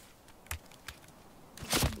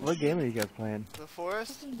 What game are you guys playing? The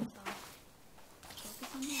forest?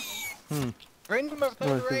 Bring them up to What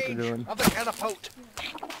the is this range doing? of the catapult.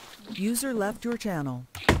 User left your channel.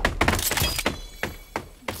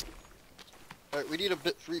 Alright, we need to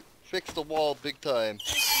fix the wall big time.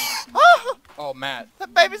 Oh! Oh, Matt. The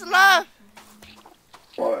baby's alive!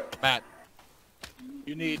 What? Matt.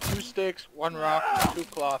 You need 2 sticks, 1 rock, 2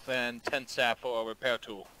 cloth, and 10 sap for a repair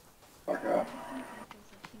tool. Okay.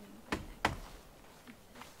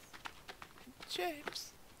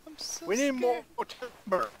 James, I'm so We need scared. more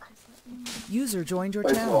timber. User joined your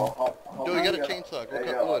Wait, channel. so how Yo, we got a many, chainsaw. Go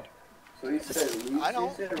hey, cut wood. So he said leaves, I don't.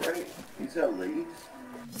 he said, right? He said leaves?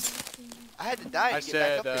 I had to die to I get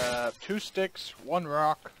back said up here. 2 sticks, 1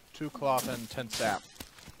 rock, 2 cloth, and 10 sap.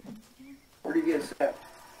 Where do you get sap?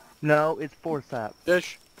 No, it's 4 sap.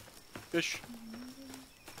 Dish. Dish.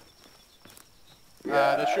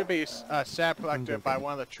 There should be a sap collector by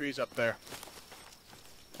one of the trees up there.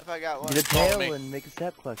 If I got one. Get a Follow tail me. and make a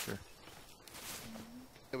sap collector.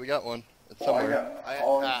 Yeah, we got one. It's Oh, I somewhere.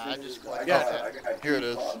 got, I just collected Yeah. it. I got Here it 2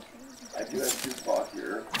 is. spots. I do have 2 spots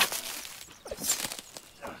here.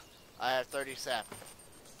 I have 30 sap.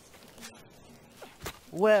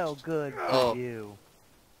 Well, good for Oh. you.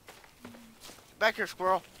 Back here,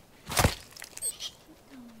 squirrel.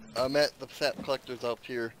 I'm at the sap collectors up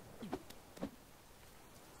here.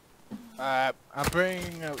 I'm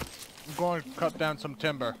going to cut down some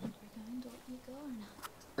timber.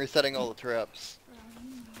 Resetting all the traps.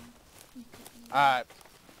 Alright.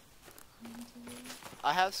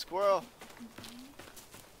 I have squirrel.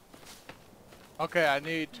 Okay, I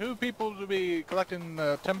need 2 people to be collecting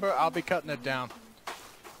the timber. I'll be cutting it down.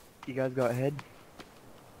 You guys go ahead.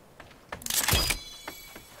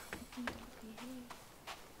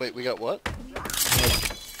 Wait, we got what?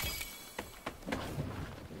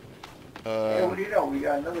 Hey, what do you know? We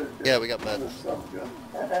got another. Yeah, we got another beds.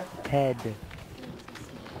 subject. Head.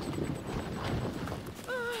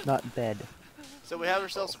 Not bed. So we have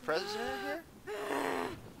ourselves a president here?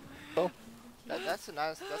 Oh. That's a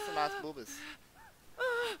nice boobas.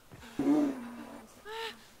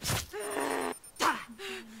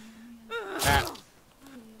 Matt,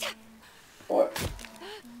 What?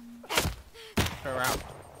 turn around.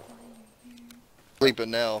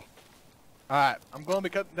 Sleeping now. Alright, I'm going to be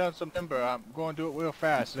cutting down some timber. I'm going to do it real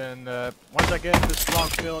fast. And once I get this long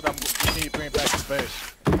field, we need to bring it back to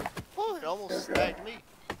base. Oh, it almost snagged me.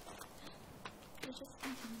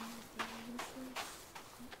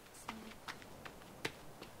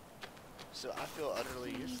 So I feel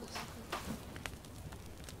utterly useless.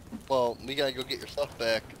 Well, we gotta go get your stuff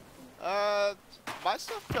back. My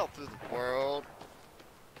stuff fell through the world.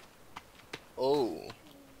 Oh.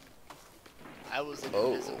 I was an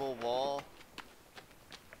Oh. invisible wall.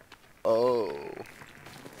 Oh.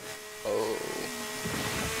 Oh.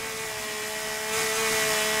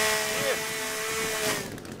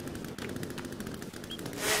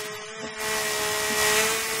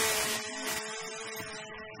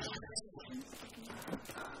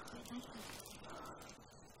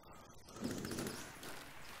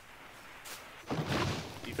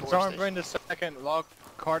 Can someone bring the second log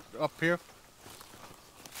cart up here?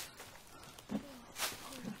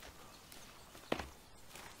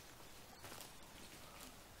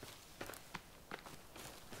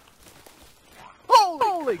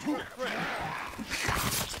 Holy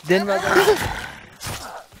crap! Then right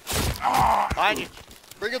Behind you.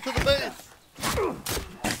 Bring it to the base!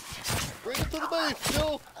 Bring it to the base,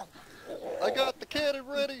 Joe! I got the cannon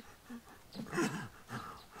ready!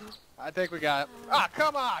 I think we got it. Ah,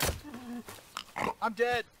 come on! I'm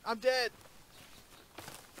dead! I'm dead!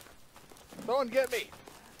 Someone get me!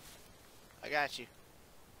 I got you.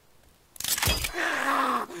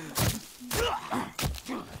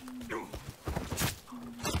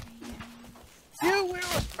 You will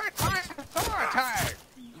respect my authority!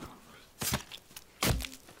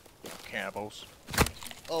 Cannibals.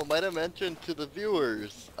 Oh, might have mentioned to the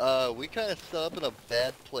viewers, we kind of set up in a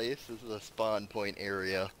bad place. This is a spawn point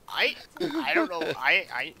area. I don't know.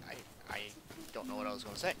 I don't know what I was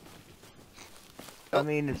gonna say. I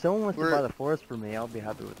mean, if someone wants to We're- buy the forest for me, I'll be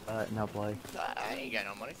happy with that, and I'll play. I ain't got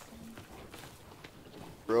no money.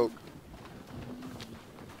 Broke.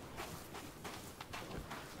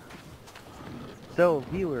 So,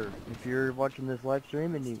 viewer, if you're watching this live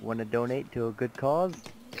stream and you want to donate to a good cause,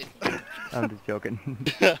 I'm just joking.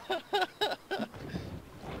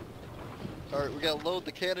 Alright, we gotta load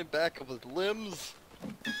the cannon back up with limbs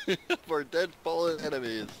for dead fallen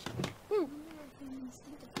enemies.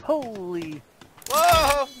 Holy!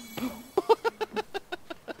 Whoa!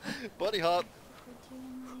 Buddy hop.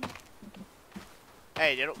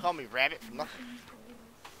 Hey, they don't call me rabbit for nothing.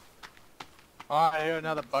 Oh, I hear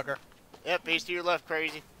another bugger. Yep, he's to your left,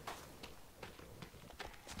 crazy.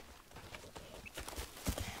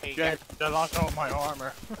 Hey, you Yeah, got- I lost all my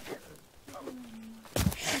armor.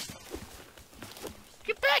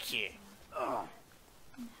 get back here.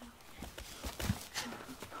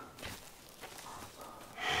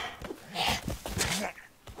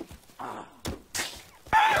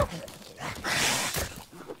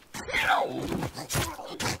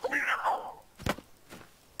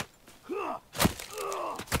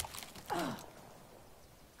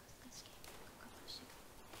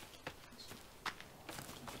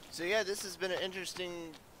 So yeah, this has been an interesting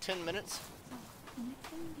 10 minutes.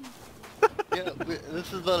 Yeah,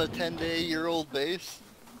 this is about a 10-day-year-old base,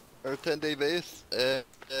 or 10-day base,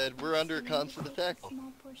 and we're under constant attack.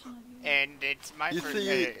 And it's my You first.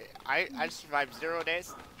 see- I survived 0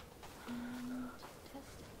 days.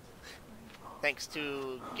 Thanks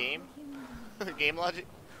to game logic.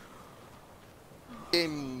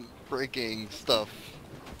 Game-breaking stuff.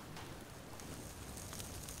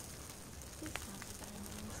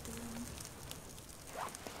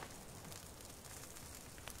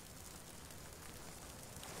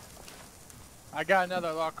 I got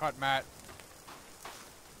another Lockhart mat.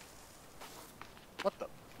 What the?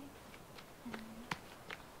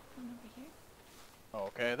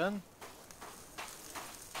 Okay then.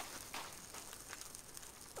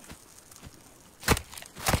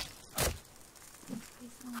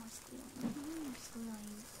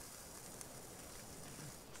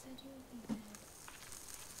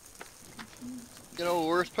 You know the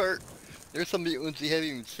worst part? There's some mutants you haven't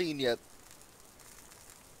even seen yet.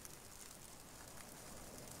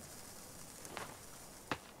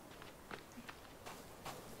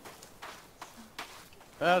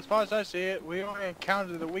 As far as I see it, we only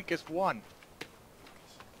encountered the weakest one.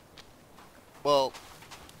 Well,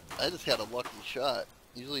 I just had a lucky shot.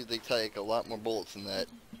 Usually they take a lot more bullets than that.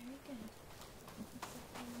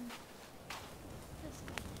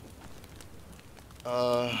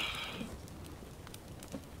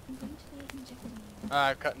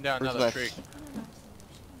 Cutting down Where's another my- tree.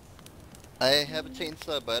 I have a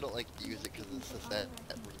chainsaw, but I don't like to use it because it's just that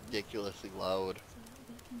ridiculously loud.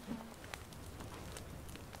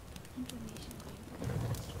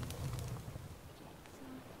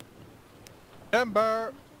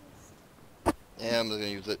 Timber! Yeah, I'm gonna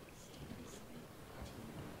use it.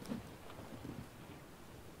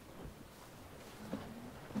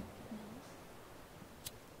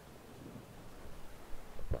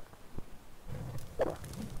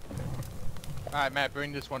 Alright, Matt,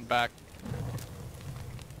 bring this one back.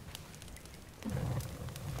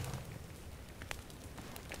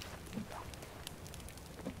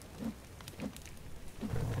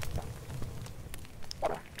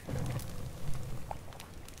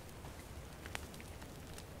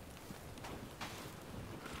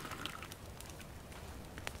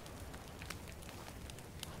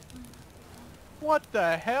 What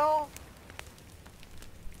the hell?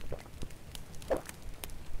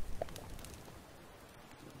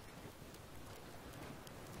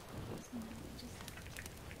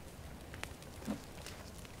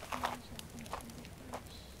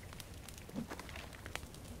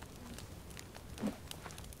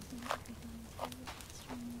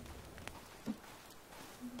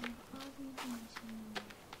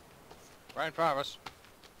 Right in front of us.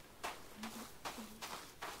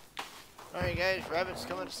 Alright guys, rabbit's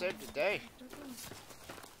coming to save the day.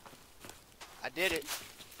 I did it.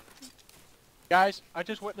 Guys, I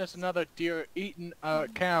just witnessed another deer eating a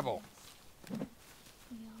cannibal. We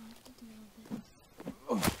all have to deal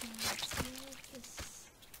with it.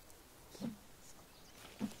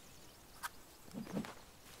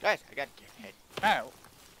 Guys, I got your head. Ow.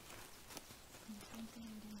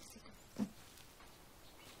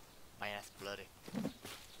 My ass bloody.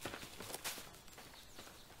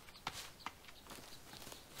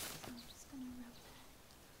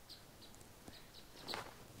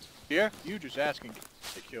 Deer, you just asking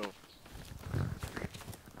to kill.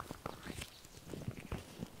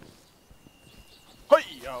 Hey!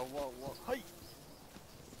 Whoa, whoa, hey!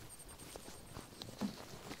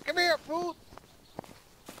 Come here, fool!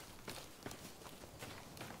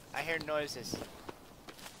 I hear noises.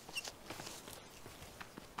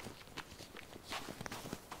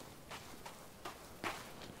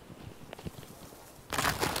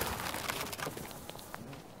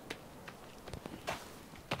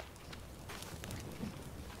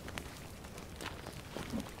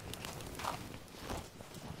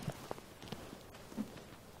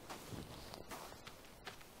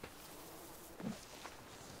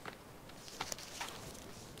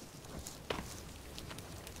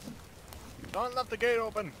 Don't let the gate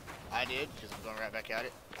open! I did, because I'm going right back at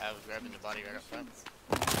it. I was grabbing the body right up front.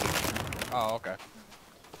 Oh, okay.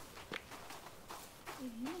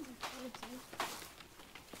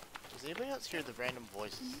 Does anybody else hear the random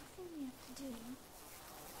voices?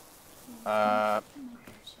 The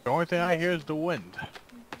only thing I hear is the wind.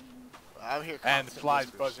 I hear And constant flies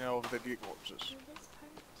whispers. buzzing over the deer corpses.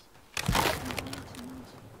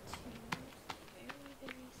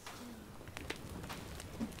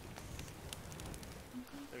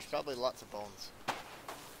 There's probably lots of bones.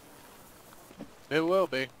 It will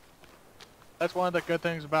be. That's one of the good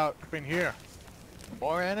things about being here.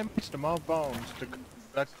 More enemies, the more bones.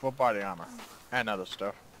 That's for body armor. And other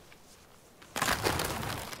stuff.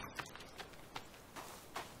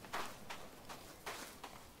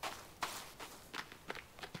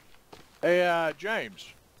 Hey,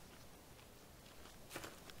 James.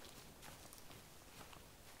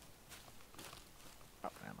 Oh,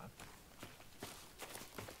 never mind.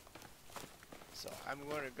 So I'm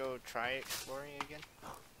going to go try exploring again.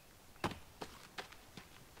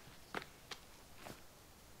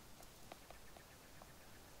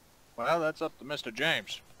 Well, that's up to Mr.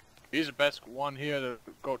 James. He's the best one here to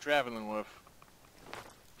go traveling with.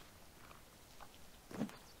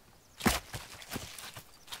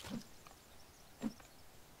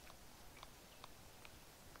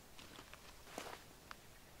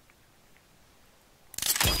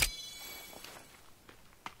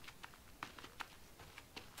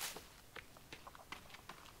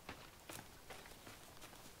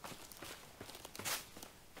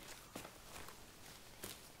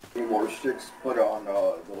 Any more sticks put on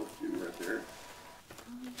those two right there.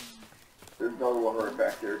 There's another one right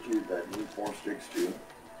back there too that needs more sticks too.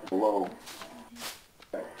 Below.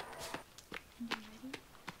 Okay.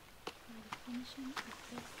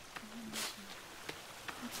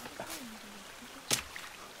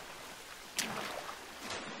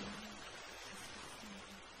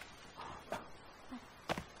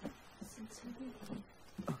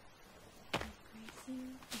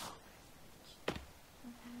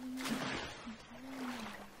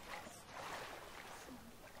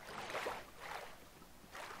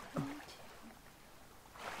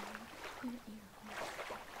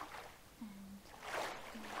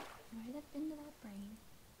 Right up into that brain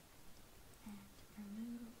and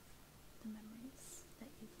remove the memories that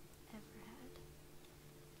you've ever had.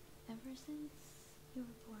 Ever since you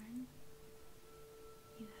were born,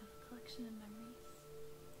 you have a collection of memories,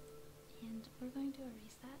 and we're going to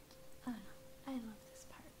erase that. I don't know, I love this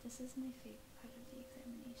part. This is my favorite part of the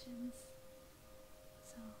examinations.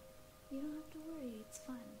 So, you don't have to worry, it's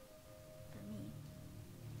fun. For me.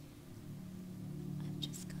 I'm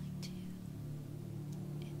just going to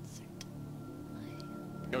insert my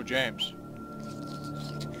Yo, James.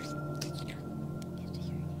 into your ear.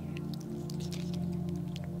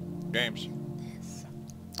 James. This.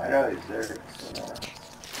 I know he's there. So,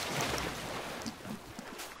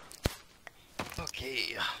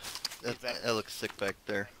 Okay. That looks sick back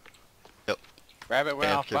there. Yep. Rabbit went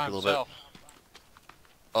Yeah, off took by a little himself.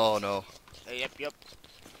 Oh no. Hey, yep.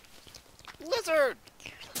 Lizard!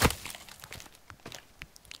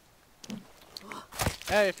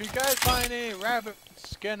 Hey, if you guys find any rabbit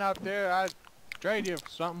skin out there, I'd trade you for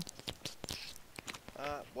something.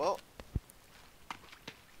 Well,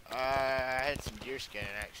 I had some deer deer skin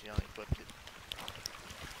and accidentally equipped it.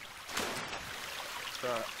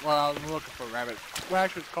 Well, I'm looking for rabbit. Well,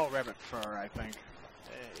 actually, it's called rabbit fur, I think.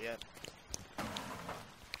 Yeah.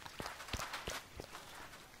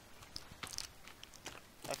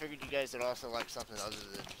 I figured you guys would also like something other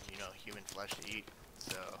than, you know, human flesh to eat,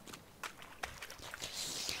 so...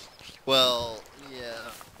 Well,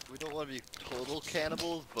 yeah, we don't want to be total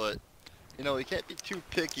cannibals, but, you know, we can't be too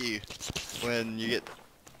picky when you get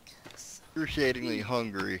excruciatingly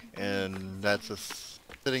hungry, and that's just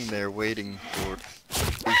sitting there waiting for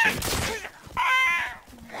eating.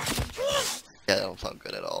 Yeah, that don't sound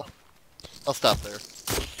good at all. I'll stop there.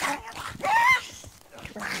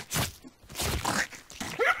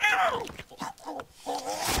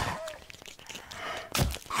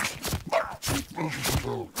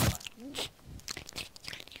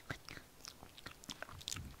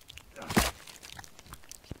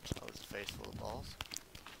 That was a face full of balls.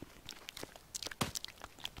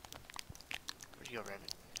 Where'd you go,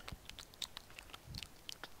 Rabbit?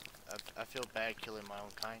 I feel bad killing my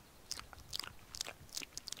own kind.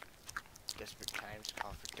 Desperate times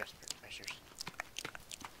call for desperate measures.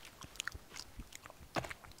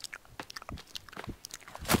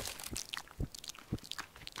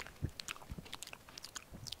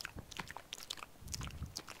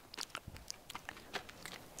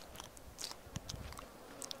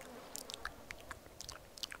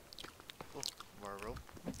 Oh, more rope.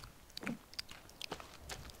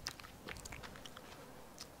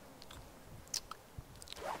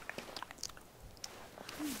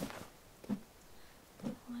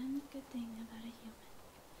 One good thing about a human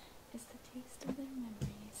is the taste of their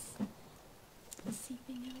memories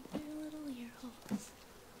seeping out their little ear holes.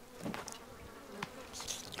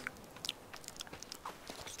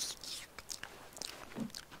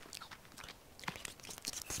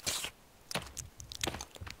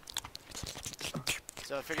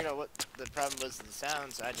 So I figured out what the problem was with the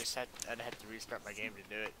sounds. I'd have to restart my game to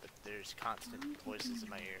do it, but there's constant voices in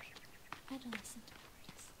my ears. I don't listen to memories.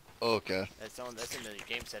 Okay. That's in the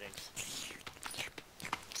game settings.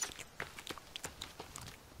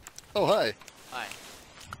 Oh, hi. Hi.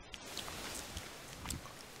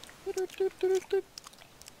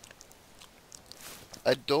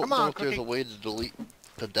 I don't Come on, know if there's a Cookie. way to delete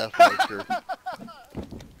the death marker.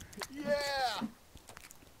 Yeah!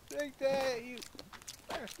 Take that, you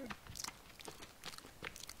bastard.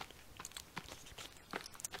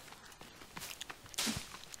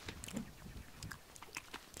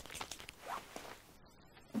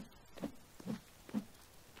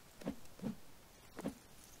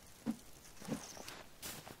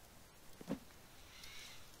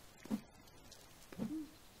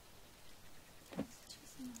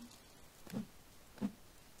 Just know.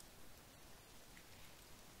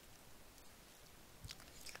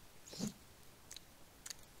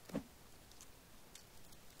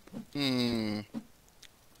 Hmm.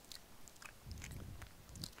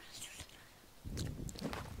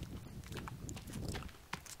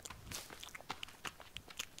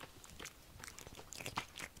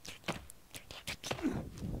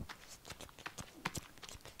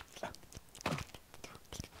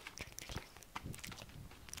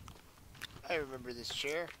 I remember this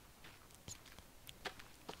chair.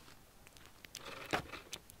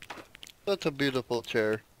 That's a beautiful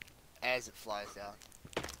chair. As it flies down.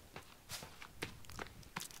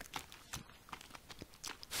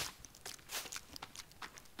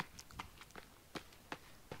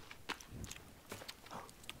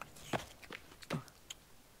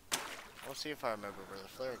 We'll see if I remember where the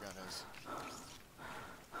flare gun is.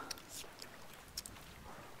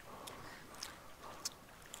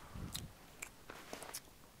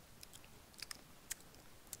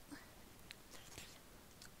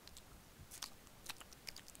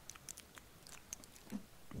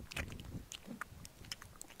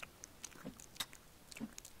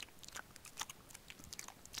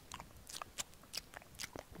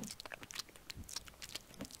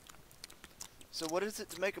 So what is it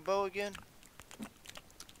to make a bow again?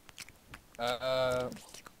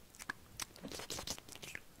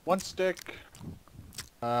 One stick,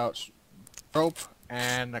 rope,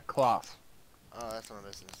 and a cloth. Oh, that's what I'm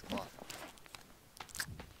missing, is the cloth.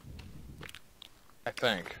 I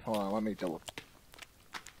think. Hold on, let me double.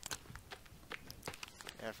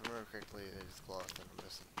 Yeah, if I remember correctly, it is cloth that I'm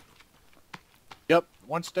missing. Yep,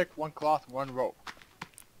 one stick, one cloth, one rope.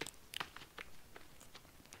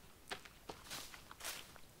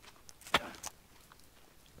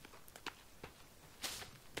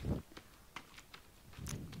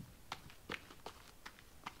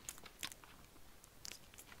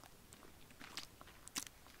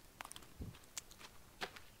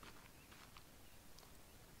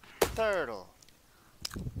 turtle.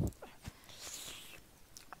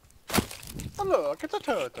 Oh, look, it's a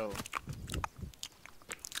turtle.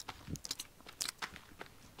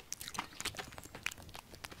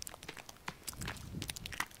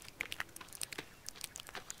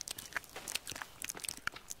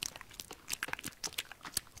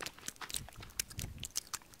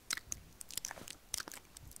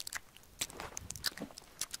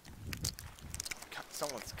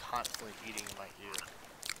 Someone's constantly eating in my ear.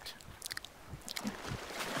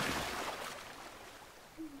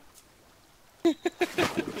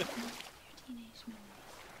 Teenage memories.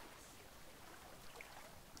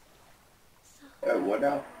 So, What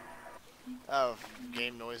now? Oh,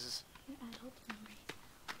 game noises. your adult memory.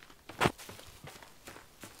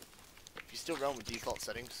 If you still run with default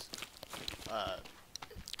settings,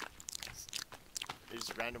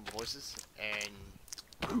 there's random voices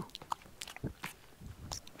and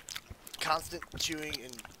constant chewing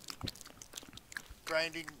and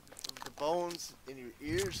grinding of the bones in your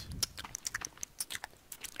ears.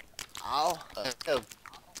 Ow.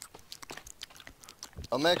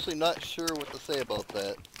 I'm actually not sure what to say about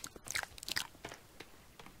that.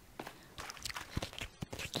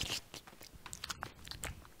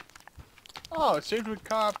 Oh, it seems we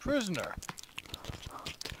caught a prisoner.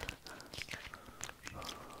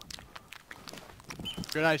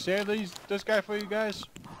 Can I save this guy for you guys?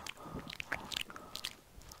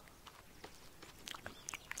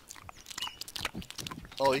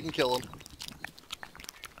 Oh, you can kill him.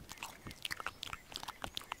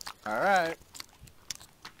 Alright.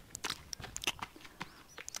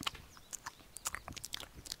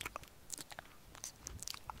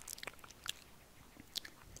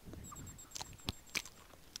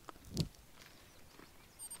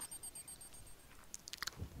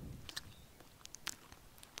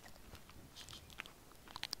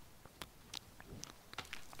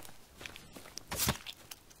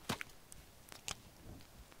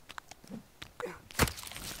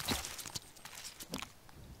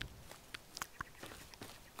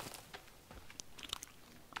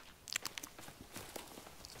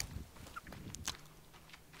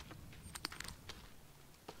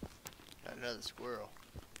 Got another squirrel.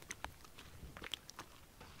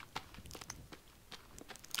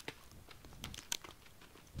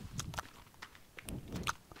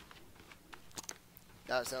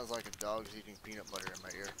 That sounds like a dog's eating peanut butter in my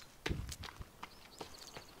ear.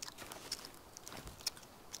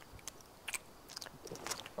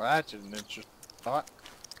 Well, that's an interesting thought.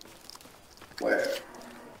 Where?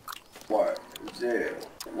 What? Zero.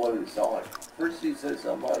 What does it sound like? First he said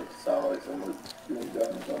something about it sounded like someone was doing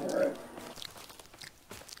guns on the right.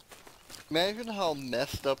 Imagine how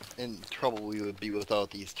messed up and trouble we would be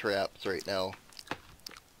without these traps right now.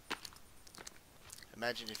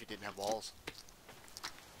 Imagine if you didn't have walls.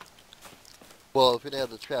 Well, if we didn't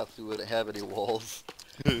have the traps, we wouldn't have any walls.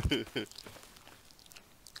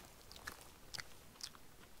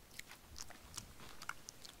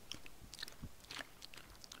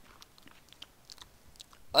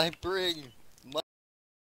 I bring my...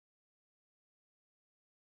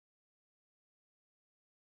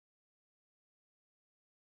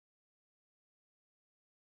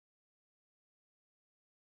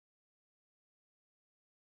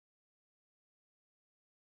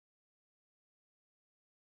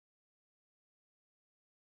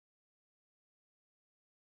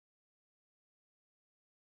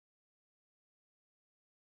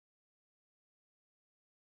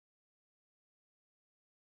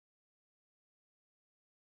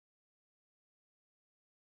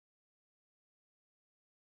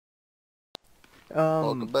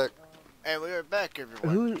 Welcome back. And we are back,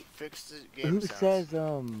 everyone. Who- Fix the game Who sounds. says,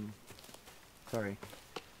 sorry.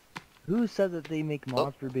 Who said that they make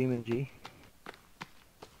mods for BeamNG?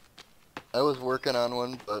 I was working on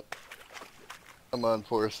one, but I'm on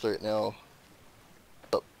forest right now.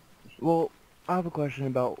 Well, I have a question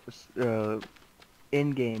about,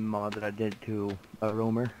 in-game mod that I did to a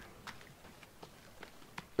roamer.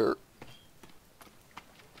 Sure.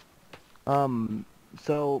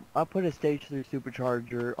 So I put a stage 3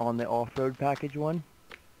 supercharger on the off-road package one,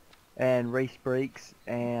 and race brakes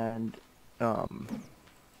and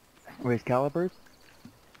race calipers,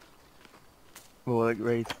 well, like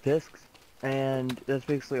race discs, and that's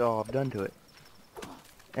basically all I've done to it.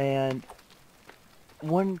 And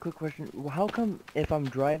one quick question: how come if I'm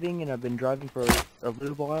driving and I've been driving for a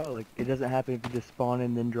little while, like it doesn't happen if you just spawn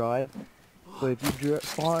and then drive? But if you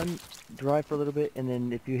spawn, drive for a little bit, and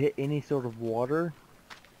then if you hit any sort of water,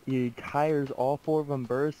 your tires, all 4 of them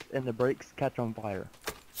burst, and the brakes catch on fire.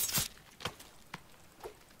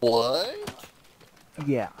 What?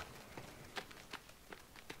 Yeah.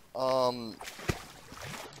 Um,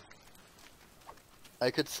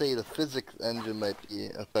 I could say the physics engine might be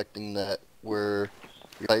affecting that, where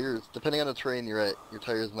your tires, depending on the terrain you're at, your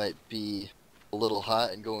tires might be a little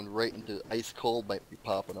hot and going right into ice cold might be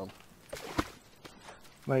popping them.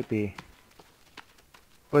 Might be.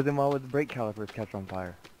 But then why would the brake calipers catch on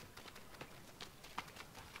fire?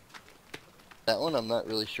 That one I'm not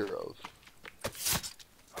really sure of.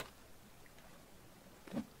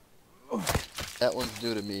 That one's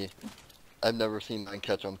new to me. I've never seen mine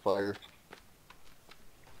catch on fire.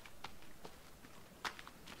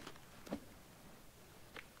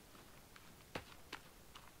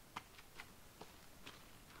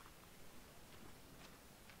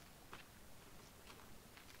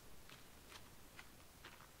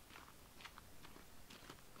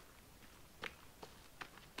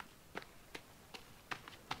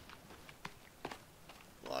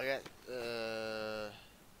 Well, I got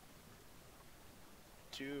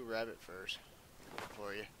 2 rabbit furs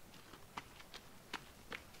for you.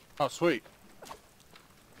 Oh, sweet.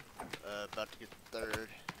 About to get the 3rd.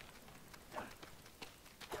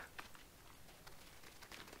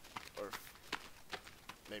 Or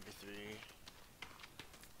maybe 3.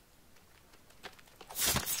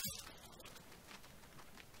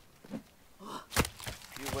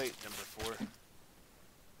 You wait, number 4.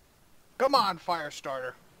 Come on, fire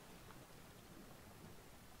starter.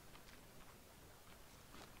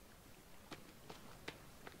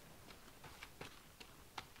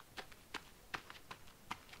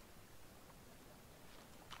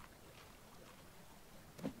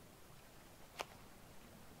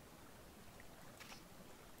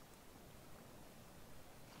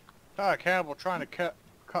 Ah, Campbell trying to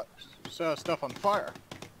cut stuff on fire.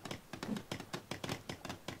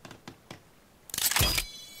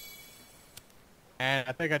 And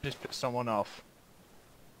I think I just pissed someone off.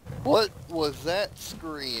 What was that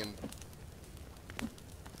scream?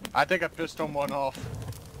 I think I pissed someone off.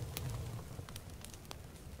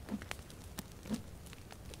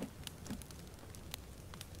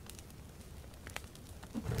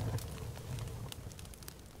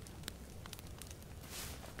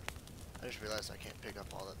 I just realized I can't pick up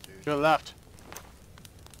all that food. To the left.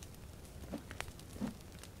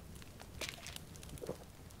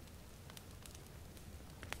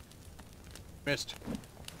 Missed.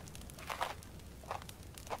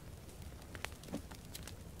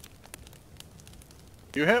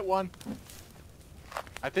 You hit one.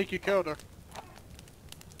 I think you killed her.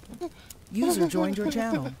 User joined your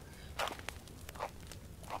channel.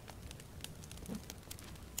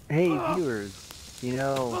 Hey viewers, you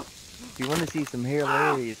know, if you want to see some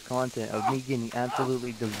hilarious content of me getting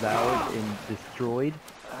absolutely devoured and destroyed,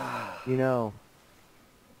 you know,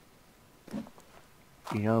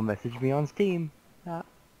 message me on Steam.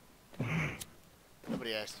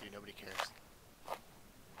 Nobody asked you, nobody cares.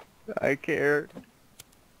 I care.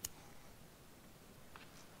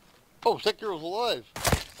 Oh, Sekir's alive!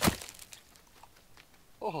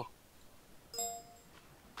 Oh.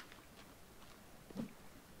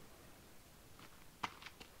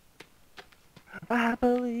 I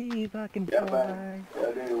believe I can Yeah, fly. man.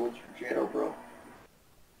 Yeah, dude, what's your channel, bro?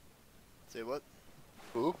 Say what?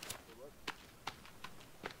 Who?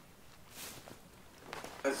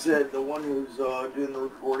 I said the one who's doing the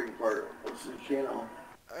recording part. What's his channel?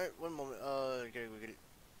 Alright, one moment. Okay, we get it.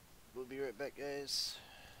 We'll be right back, guys.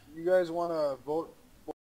 You guys want to vote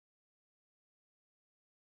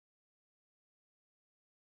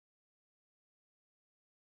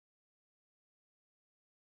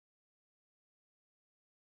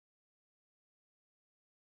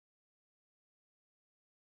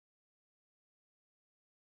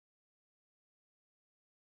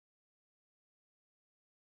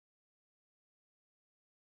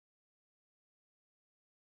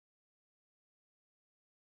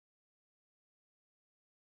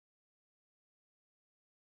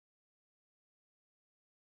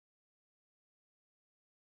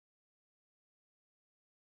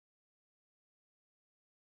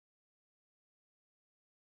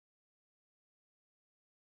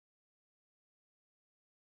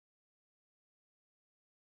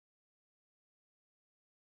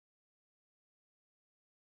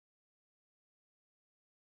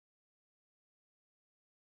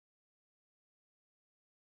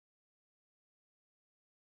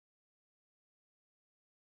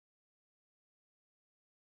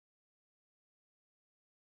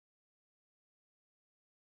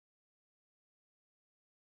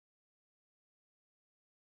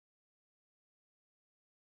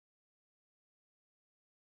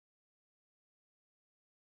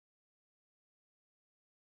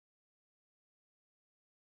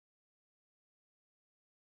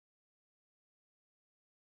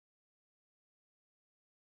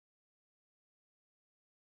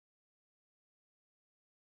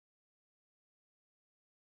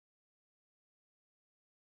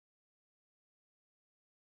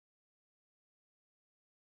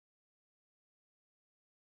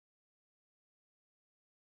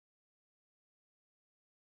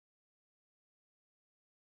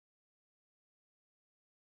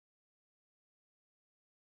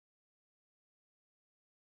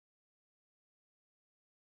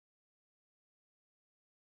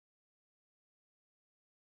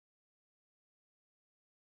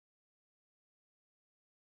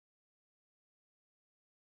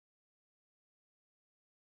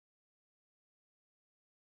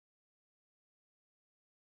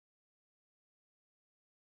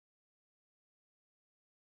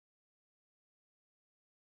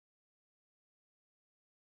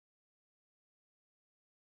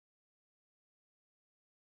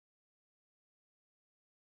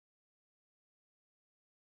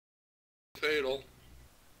fatal.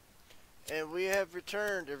 And we have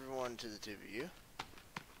returned everyone to the TVU.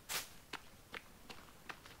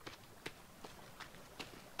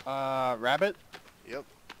 Rabbit? Yep.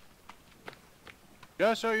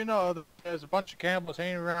 Just so you know, there's a bunch of cannibals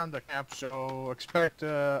hanging around the camp, so expect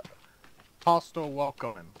a hostile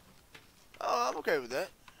welcome. Oh, I'm okay with that.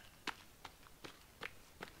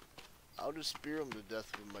 I'll just spear them to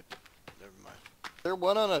death with my... Never mind.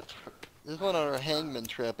 There's one on a hangman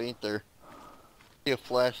trap, ain't there? See a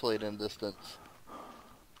flashlight in distance.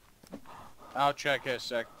 I'll check here a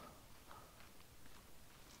sec.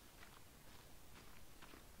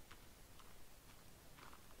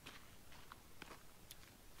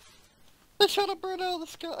 They shot a bird out of the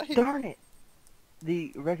sky! Darn it!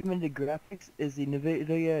 The recommended graphics is the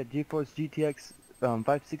NVIDIA GeForce GTX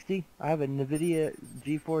 560. I have a NVIDIA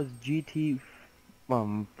GeForce GT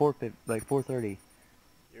 430.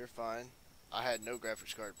 You're fine. I had no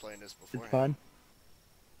graphics card playing this before. It's fine?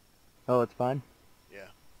 Oh, it's fine? Yeah.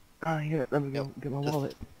 Ah, here, let me go get my Just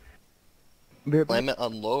wallet. Be right back. Slam it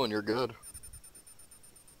on low and you're good.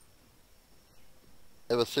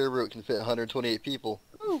 I have a server that can fit 128 people.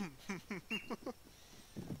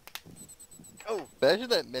 Oh, Imagine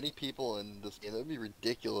that many people in this game. That would be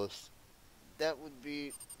ridiculous. that would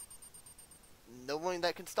be... No one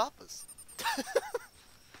that can stop us.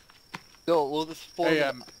 No, we'll just form Hey,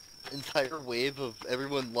 an entire wave of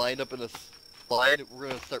everyone lined up in a line. We're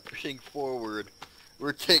gonna start pushing forward.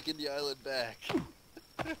 We're taking the island back.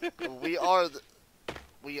 We are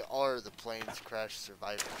the planes crash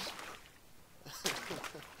survivors.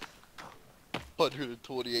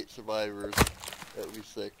 128 survivors. That would be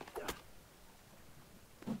sick.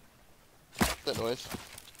 What's that noise?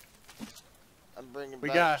 I'm bringing We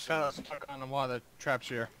back got a some, fella stuck on one of the traps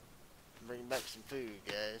here. I'm bringing back some food,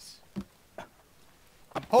 guys.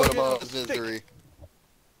 I'm Put poking him him out with of a stick. misery.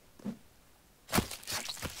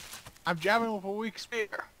 I'm jabbing with a weak spear.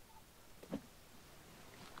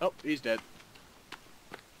 Oh, he's dead.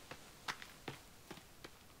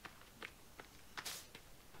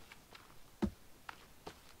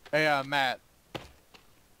 Hey, Matt.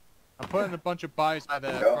 I'm putting a bunch of buys by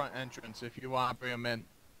the front entrance if you want to bring them in.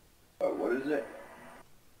 What is it?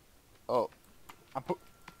 Oh, I'm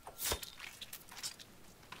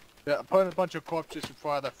putting a bunch of corpses in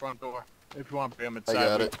front of the front door if you want to bring them I inside.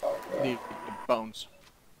 got it. We need the bones.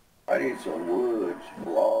 I need some wood,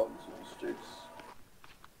 some logs, and sticks.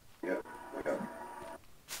 Yep, yep.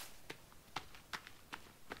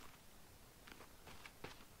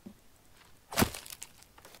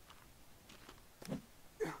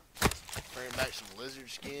 Bringing back some lizard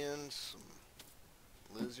skins, some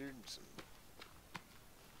lizard, some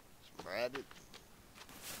rabbit.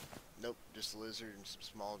 Nope, just lizard and some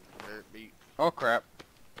small ferret meat. Oh crap.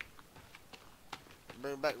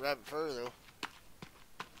 Bring back rabbit fur though.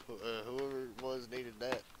 Whoever it was needed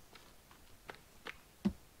that.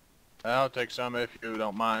 I'll take some if you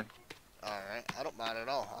don't mind. All right, I don't mind at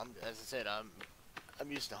all. As I said, I'm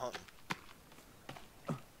used to hunting.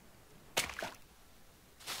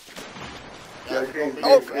 Now, if you're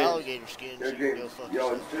going for alligator skins, you can go fuck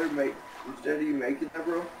Yo, yourself. instead of you making that,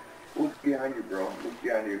 bro, look behind you, bro. Look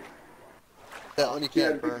behind you. That one you See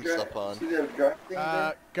can't that big burn dry- stuff on. See that dry thing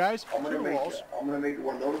there? Guys, I'm gonna make walls. I'm gonna make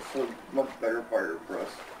one of those so it's much better fire for us.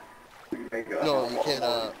 We can make a No, you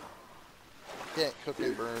can't cook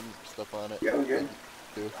and burn stuff on it. Yeah, we can.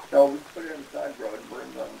 Do. No, we can put it inside, bro, and burn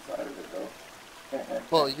it on the side of it, though.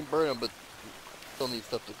 Well, you can burn them, but you still need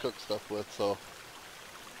stuff to cook stuff with, so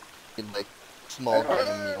you can make small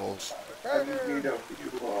game meals. I just need a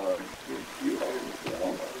few items.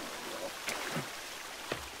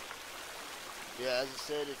 Yeah, as I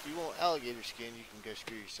said, if you want alligator skin, you can go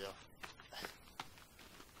screw yourself.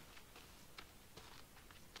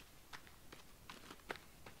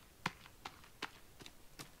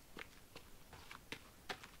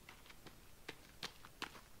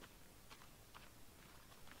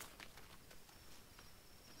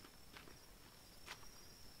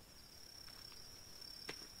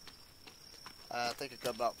 I think I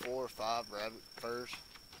got about 4 or 5 rabbit furs.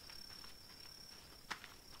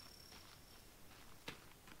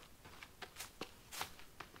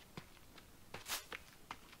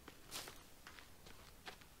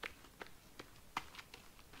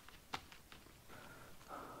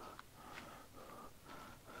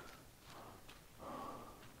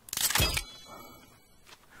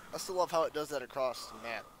 I still love how it does that across the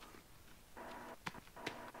map.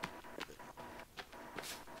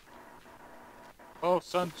 Oh,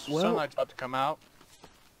 sunlight's about to come out.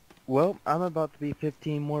 Well, I'm about to be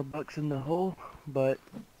 15 more bucks in the hole, but,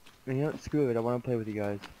 you know, screw it, I want to play with you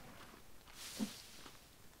guys.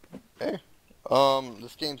 Hey,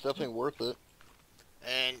 This game's definitely worth it.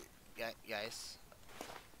 And guys,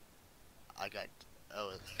 I got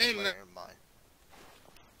it's Hey, flare in mine.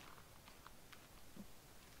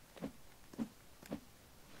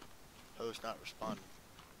 Host not responding.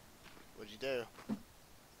 What'd you do?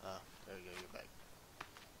 Oh, there you go. You're back.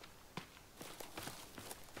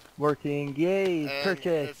 Working, yay, And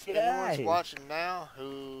purchase, if anyone's yay. watching now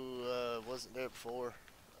who wasn't there before,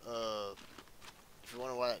 if you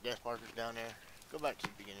wonder why that death marker's down there, go back to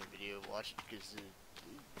the beginning of the video, watch it, because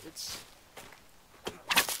it's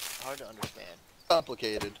hard to understand.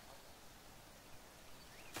 Complicated.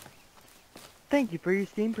 Thank you for your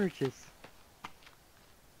Steam purchase.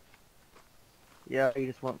 Yeah, you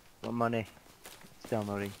just want money. It's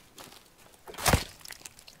downloading.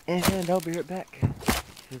 And I'll be right back.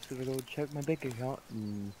 Just gonna go check my bank account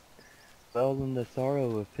and fell in the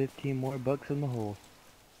sorrow of 15 more bucks in the hole.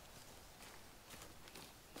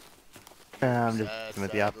 I'm just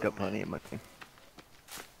with the I've got plenty of money.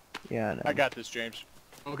 Yeah, I know. I got this, James.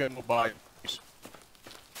 Okay, we'll buy.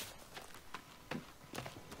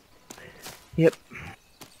 Yep.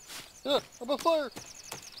 Yeah, I'm on fire.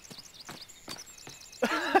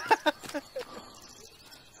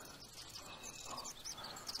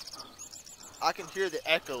 I can hear the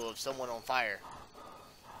echo of someone on fire.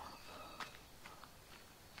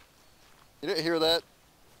 You didn't hear that?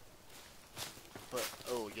 But,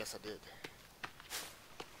 oh, yes I did.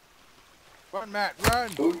 Run, Matt,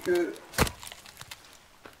 run! Oh shit.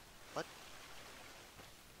 What?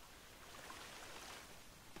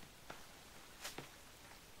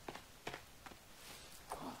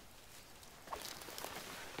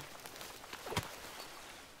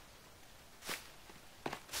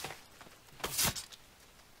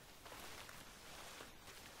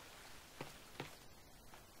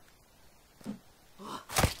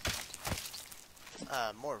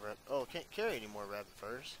 More rabbit. Oh, can't carry any more rabbit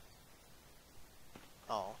furs.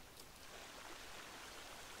 Oh.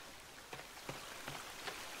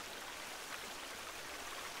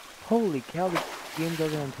 Holy cow, the game's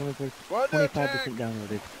already on 25%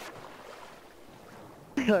 downloaded.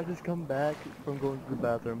 I just come back from going to the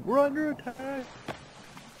bathroom. We're under attack!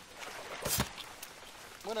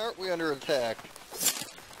 When aren't we under attack?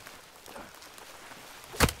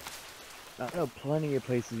 I know plenty of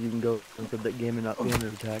places you can go for that game and not be under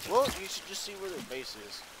attack. Well, you should just see where their base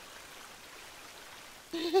is.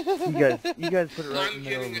 You guys put it right I'm in the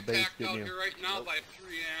middle of getting the base, attacked didn't out you? here right now by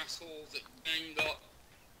 3 assholes that banged up.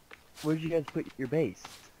 Where'd you guys put your base?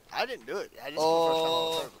 I didn't do it. I just first time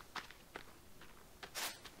on the server.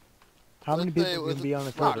 How many Let's say people it can was be on a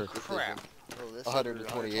a server? Crap. Oh, this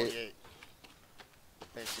 128.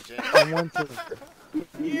 Thanks to James. On one server.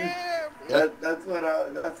 Yeah! That's what I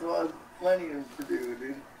was planning to do,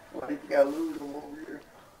 dude. Like, you gotta lose them over here.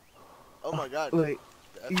 Oh my god. Wait,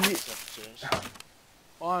 The FPS stuff changed.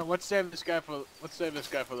 Hold on, let's save this guy for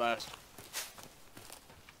last.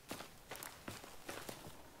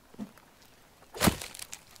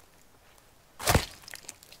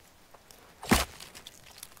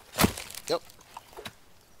 Yep.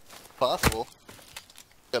 Possible.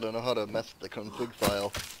 Gotta know how to mess with the config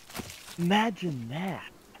file. imagine that.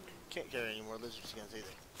 Can't carry any more lizard skins either.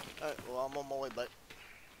 Alright, well I'm on my way back.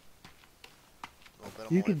 Well, but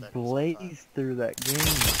I'm You on my way can back at the same time. blaze through that game.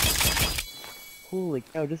 Holy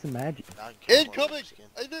cow, just imagine. Now I can carry more Incoming! lizard skin.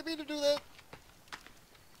 I didn't mean to do that.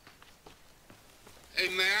 Hey,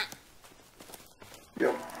 Matt.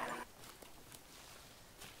 Yep.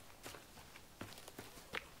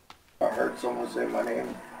 I heard someone say my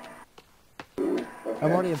name. Ooh, okay.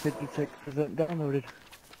 I'm already at 56% downloaded.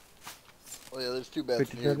 Oh yeah, there's 2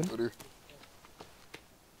 bats in here, 57? Booter.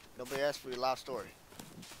 Nobody asked for your life story.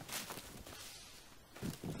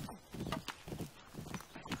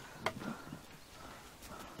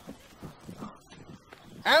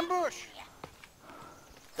 Ambush!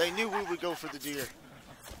 They knew we would go for the deer.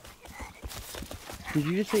 Did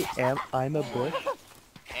you just say I'm a bush?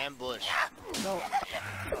 Ambush. No.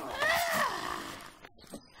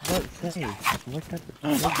 What say? What type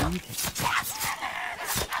of what do you think?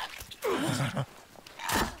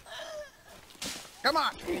 Come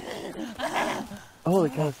on! Holy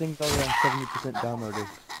cow, this thing's already on 70% downloaded.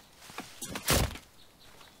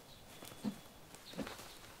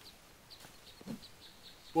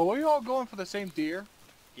 Well, were you all going for the same deer?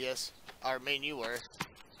 Yes. I mean you were.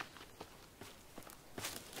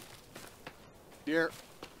 Deer.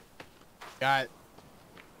 Got it.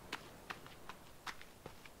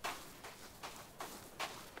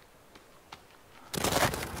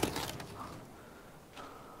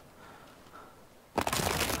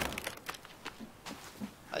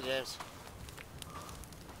 Hi James.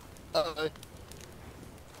 Hi.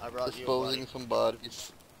 I brought you a disposing buddy. some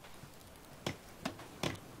bodies.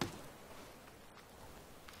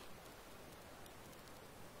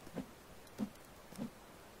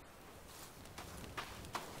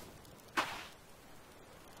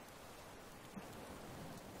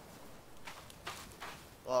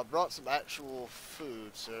 Well, I brought some actual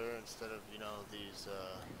food, sir, instead of, you know, these,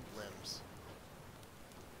 limbs.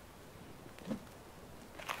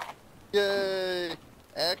 Yay!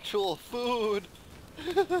 Actual food!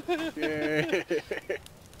 Yay.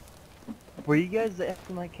 Were you guys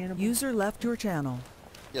acting like cannibals? User left your channel.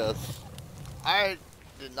 Yes. I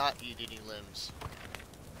did not eat any limbs.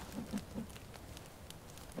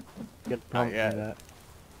 Get the promise yet. me that.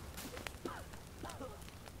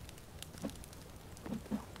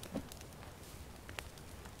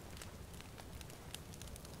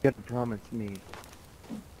 Get the promise me.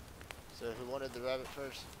 So who wanted the rabbit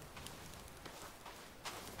first?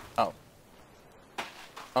 Oh.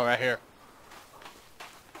 Oh, right here.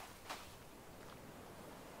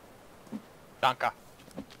 Danka.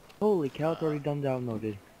 Holy cow, it's already done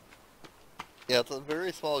downloaded. Yeah, it's a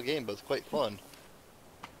very small game, but it's quite fun.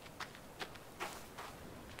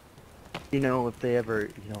 You know, if they ever,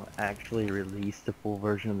 actually release the full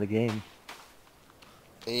version of the game.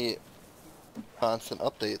 A constant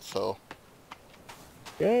update, so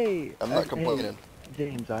Yay! I'm not Hey, complaining.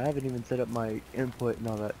 James, I haven't even set up my input and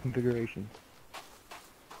all that configuration.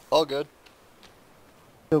 All good.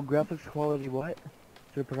 So graphics quality what?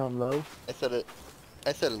 Should I put on low? I said it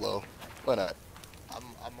low. Why not? I'm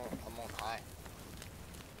on high.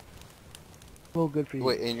 Well, good for you.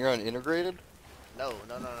 Wait, and you're on integrated? No,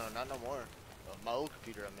 not no more. My old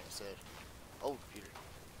computer, I meant to say. Old computer.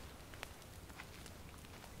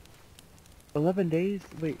 11 days?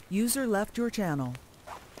 Wait, User left your channel.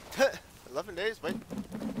 11 days, wait.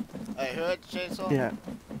 Hey, who had the chainsaw? yeah.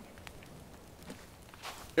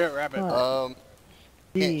 Here, rabbit.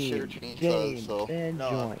 Can't share James, chainsaws, so and No,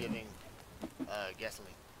 I'm join. giving,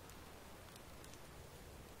 gasoline.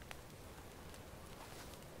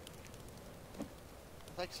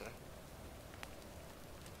 Thanks, sir.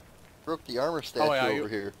 broke the armor statue yeah, over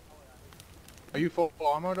here. Are you full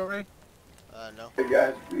armored already? No. Hey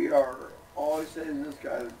guys, we are always saying this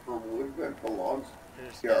guy is for woodman for logs.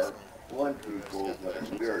 Here's We are gasoline. plenty full,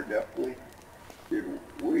 but we are definitely. Dude,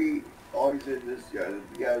 we always say this guy.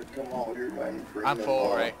 If you guys come on here, man, bring I'm them full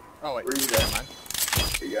all. already. Oh wait, Bring never them. mind.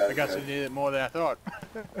 Hey guys, I guess guys, I needed more than I thought.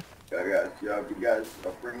 yeah, if you guys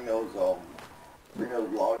bring those log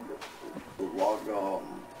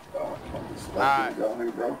Alright. down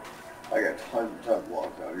here, bro. I got tons of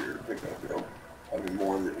logs out here to pick up, bro. I mean,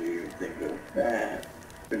 more than you even think of. Man,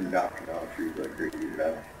 been knocking down trees like crazy,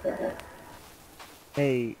 man.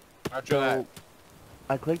 Hey, Roger that.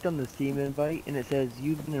 I clicked on the Steam invite and it says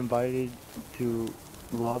you've been invited to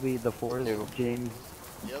lobby the forest. New. James.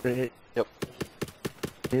 Yep. Hit Yep.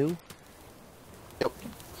 new? Yep.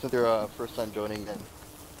 So they're first time joining in.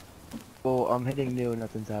 Well, I'm hitting new and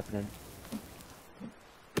nothing's happening.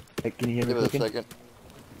 Hey, can you hear me Give it a clicking? second.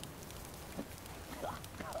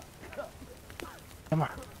 Come on.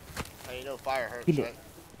 Hey, you know fire hurts, He did. right?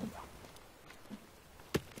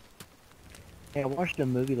 Hey, I watched a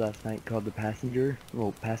movie last night called The Passenger.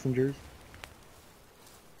 Well, Passengers.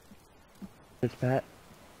 It's Pat.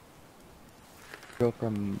 Girl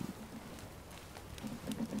from...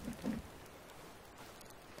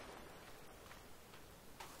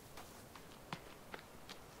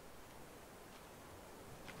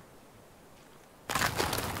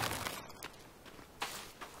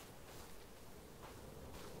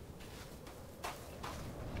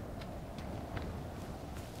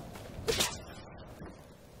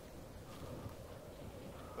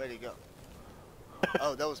 Where'd he go?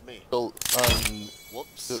 Oh, that was me. Still,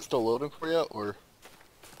 Whoops. is it still loading for you, or?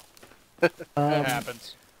 That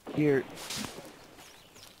happens. Here.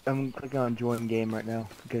 I'm clicking on join game right now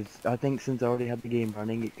because I think since I already had the game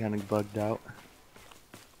running, it kind of bugged out.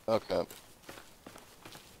 Okay.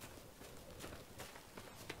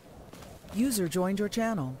 User joined your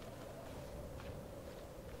channel.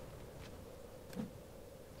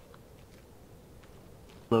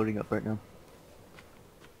 Loading up right now.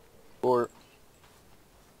 Or,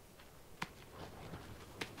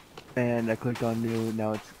 And I clicked on new,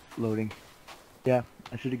 now it's loading. Yeah,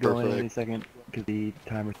 I should go in any Perfect. second because the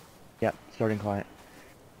timer. Yeah, starting client.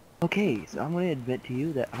 Okay, so I'm going to admit to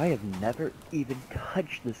you that I have never even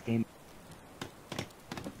touched this game.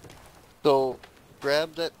 so,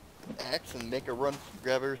 grab that axe and make a run,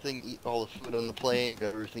 grab everything, eat all the food on the plane,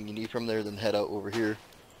 grab everything you need from there, then head out over here.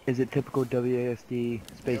 Is it typical WASD,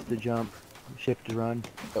 space Yep. to jump, shift to run?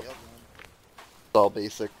 Yep. It's all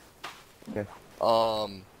basic. Okay.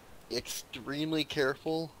 extremely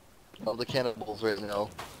careful of the cannibals right now,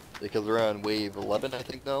 because we're on wave 11, I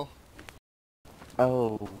think now.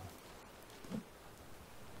 Oh.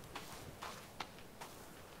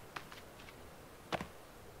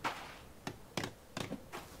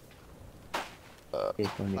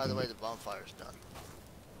 By the way, the bonfire's done.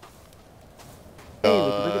 Hey,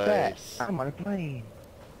 look at that. Nice. I'm on a plane.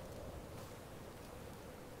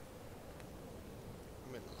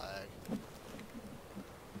 I'm in lag.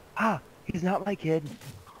 Ah, he's not my kid.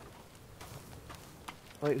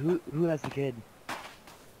 Wait, who has the kid?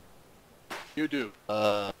 You do.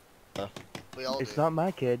 We all It's do. not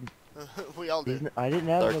my kid. We all do. I didn't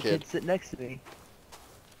have Our no kid. kid sit next to me.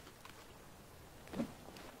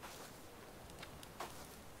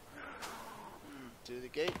 To the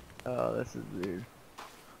gate. Oh, this is weird.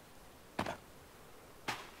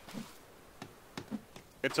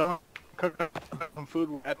 It's on. Cooking some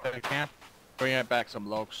food at the camp. Bringing back some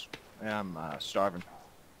logs. I'm starving.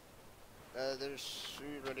 There's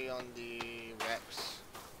food ready on the racks.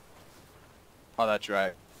 Oh, that's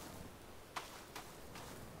right.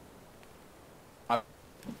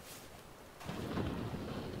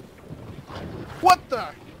 What the?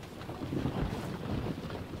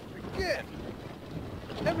 Again.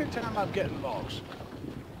 Every time I'm getting logs.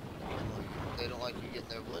 They don't like you getting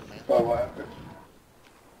their wood, man. Oh, what happened?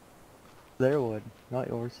 Their wood, not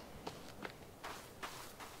yours.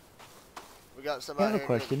 We got some I out have a here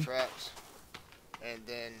near the question. tracks. And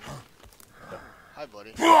then... Hi,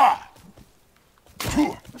 buddy.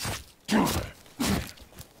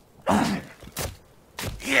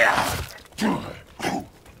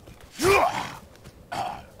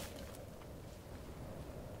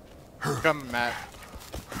 Come, Matt.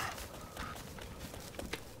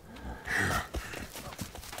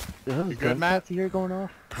 Those You good, Matt? gunshots here going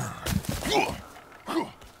off?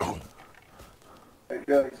 Hey,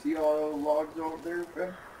 Joe, you see all those logs over there,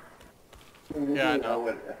 fam? Yeah, I know.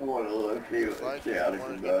 I want to look, see what Like, the if out you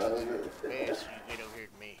want of to get to the base, you get over here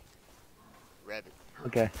to me. Rabbit.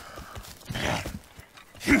 Okay.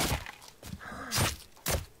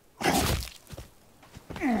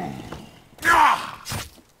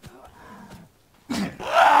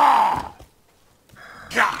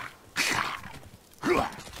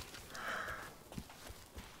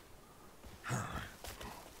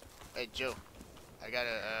 Hey, Joe. I got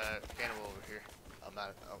a cannibal over here. I'm out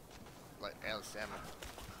of... like, out of stamina.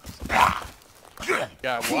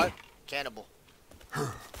 Yeah, what? Cannibal.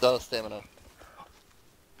 No stamina.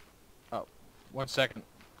 Oh, 1 second.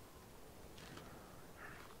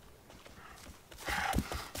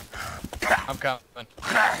 I'm coming.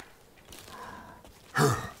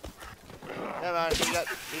 Yeah, man, he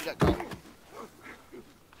got caught.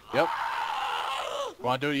 Yep.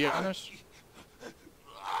 Want to do the honors?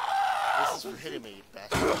 This is for hitting me, you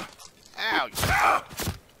bastard. Ow!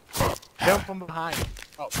 Kill him from behind.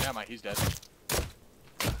 Oh, never mind, he's dead.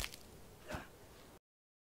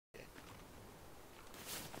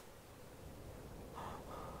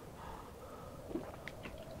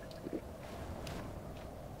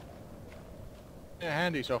 Yeah,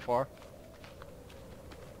 handy so far.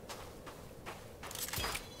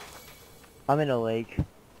 I'm in a lake.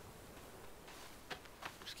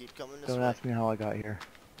 Just keep coming this Don't way. ask me how I got here.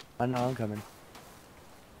 I know I'm coming.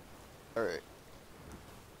 Alright.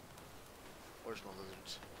 Where's my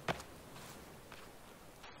lizards?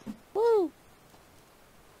 Woo!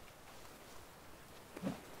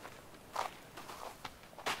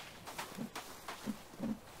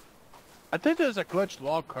 I think there's a glitched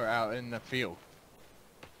log car out in the field.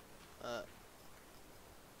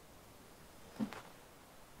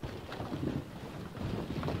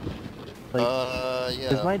 Like, Yeah.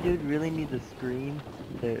 does my dude really need to scream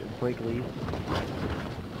to break leaf?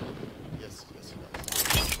 Yes, yes, he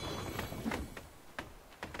does.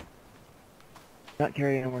 Not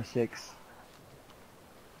carrying more 6.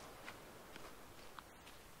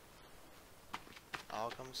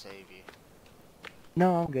 I'll come save you.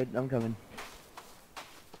 No, I'm good. I'm coming.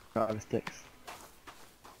 No, I have sticks.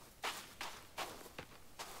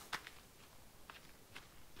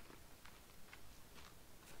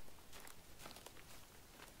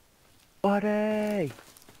 Buddy!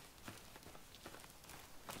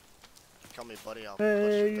 Call me buddy, I'll push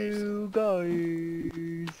Hey, your face in. you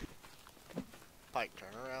guys! Pike,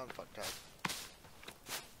 turn around, fuck time.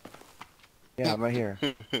 Yeah, I'm right here.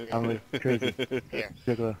 I'm with Crazy Here.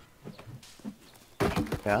 Juggalo. You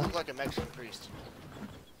Yeah? look like a Mexican priest.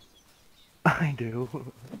 I do.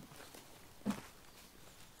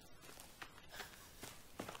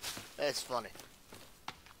 That's funny.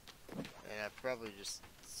 And I probably just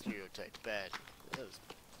stereotyped bad. That was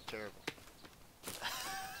terrible.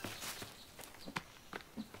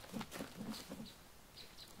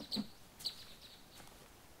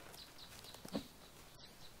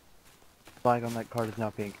 Flag on that card is now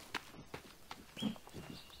pink.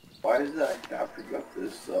 Why is that after you got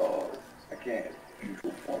this, I can't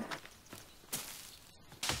control one.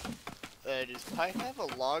 Does Pike have a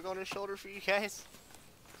log on his shoulder for you guys?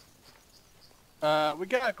 We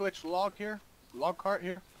got a glitched log here. Log cart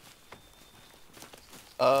here.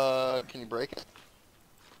 Can you break it?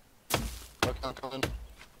 Okay, I'm coming.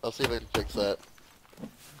 I'll see if I can fix that.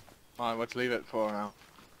 Alright, let's leave it for now.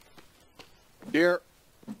 Here.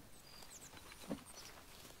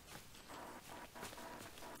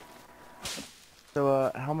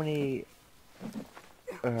 So, how many,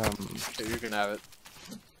 Here, you can have it.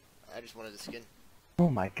 I just wanted the skin. oh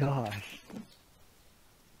my gosh.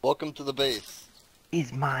 Welcome to the base.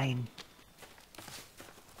 He's mine.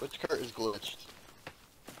 Which cart is glitched?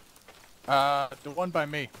 The one by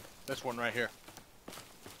me. This one right here.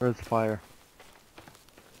 Where's the fire?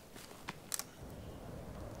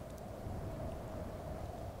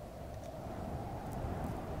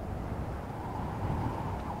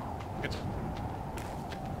 It's...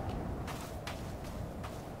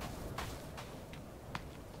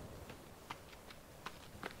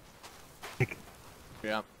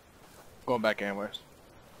 Yeah. Going back anyways.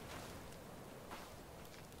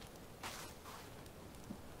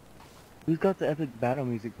 Who's got the epic battle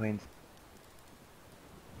music playing?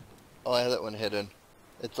 Oh, I have that one hidden.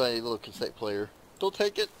 It's a little cassette player. Don't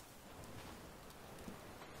take it!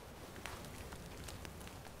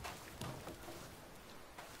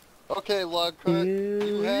 Okay, log cart,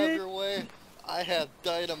 you have your way. I have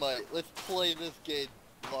dynamite. Let's play this game,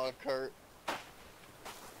 log cart.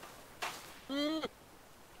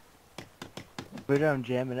 But I'm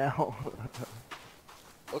jamming out.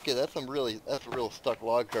 Okay, that's a real stuck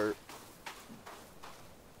log cart.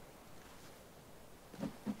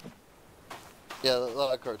 Yeah, the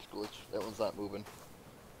log cart's glitched. That one's not moving.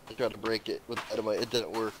 I tried to break it with dynamite. It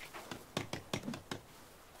didn't work.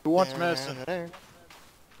 Who wants medicine?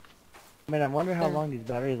 Man, I wonder how long these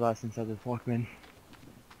batteries last inside this Walkman.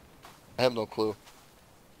 I have no clue.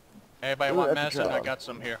 Anybody Ooh, want that's a medicine? I job. got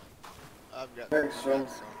some here. I've got Thanks, son.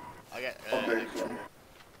 medicine. I got Okay, extra son.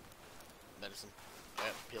 medicine. I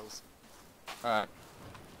got pills. Alright.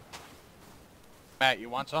 Matt, you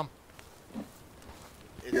want some?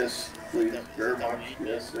 Is Yes, it- please, is that very what much. you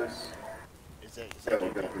need? Yes, yes. Is that Yeah, good?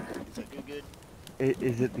 we'll go. Is that good?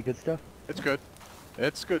 Is it the good stuff? It's good.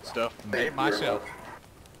 It's good stuff. Thank Made you very myself. much.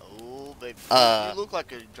 Oh, baby. Uh, You look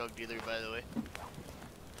like a drug dealer, by the way.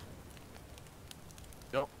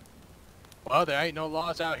 Yep. Well, there ain't no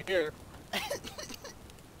laws out here.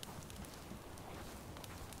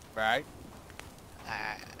 Right?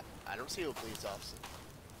 I don't see a police officer.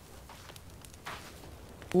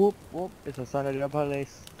 Whoop, whoop. It's a sign of the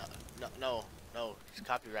police. No. It's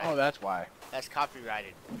copyrighted. Oh, that's why. That's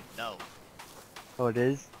copyrighted. No. Oh, it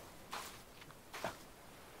is?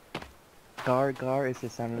 Gar is the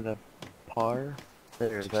sound of the par.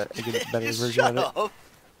 Or is that a good, better version Shut of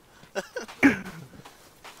it? up.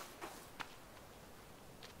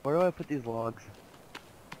 Where do I put these logs?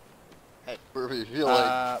 Hey, Wherever you feel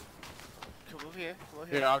like. come over here. Come over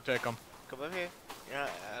here. Here, I'll take them. Come over here. Yeah,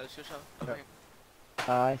 let's do something. Come Okay.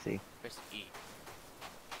 here. I see. Press E.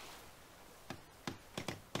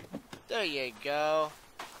 There you go.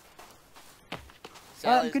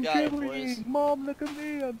 Sally's I'm got it, contributing! boys. Mom, look at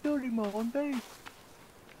me! I'm building my own base!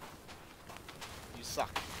 You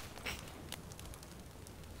suck.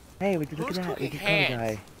 Hey, would you look Who's at that? We cooking just caught a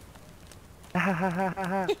hands? guy. Ha ha ha ha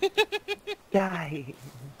ha! Die!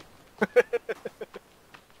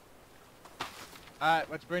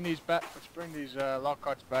 Alright, let's bring these back. Let's bring these log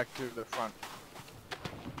carts back to the front.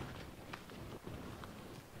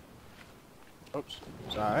 Oops.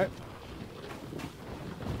 It's alright.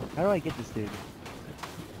 How do I get this dude?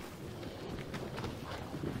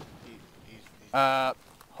 He's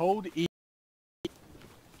Hold E.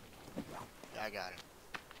 I got him.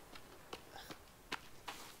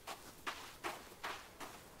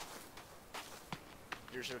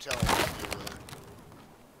 There's no telling what to do with him.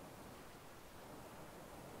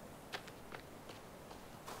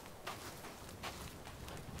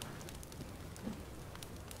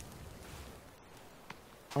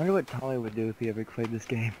 I wonder what Tommy would do if he ever played this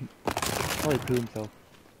game. Probably poo himself.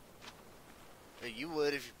 Hey, you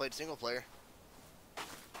would if you played single player.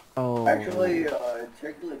 Oh. Actually,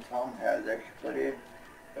 technically Tom has actually played it.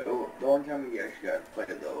 The only time he actually got to play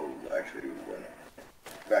it though was actually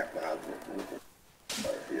back when I was working with him.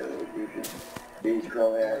 The other dude, he's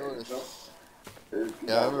currently acting.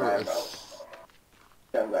 Yeah, I remember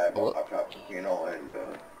Some guy bought my laptop, you know, and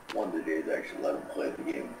one of the days I actually let him play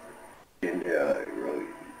the game. And it really,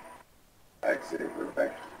 I'd say for a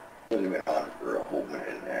fact, wasn't even on for a whole minute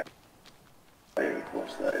and a half.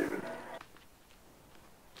 much that even.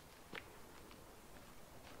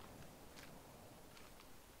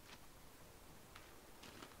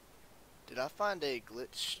 Did I find a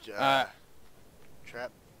glitched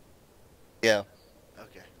trap? Yeah.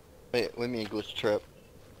 Okay. Wait, what do you mean glitch trap?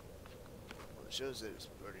 Well, it shows that it's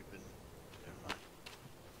already been. Never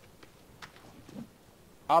mind.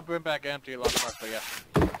 I'll bring back empty lockbox for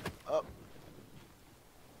you. Oh.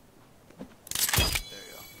 There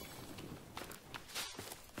you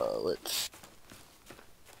go. Let's...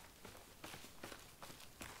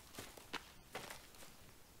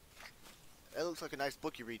 That looks like a nice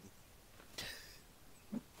book you're reading.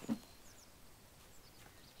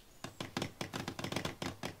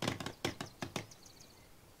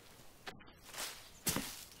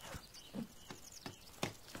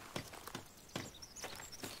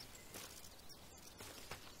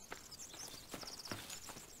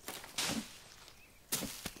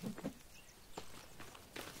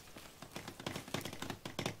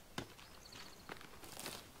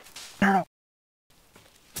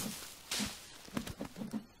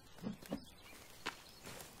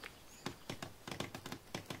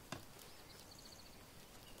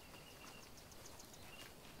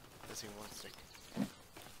 Missing one stick.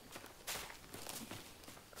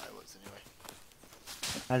 I was anyway.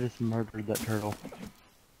 I just murdered that turtle.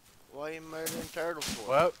 Why are you murdering turtles for?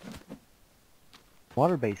 Well,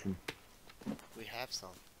 Water basin. We have some.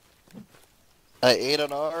 I ate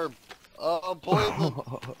an arm. Oh, poison.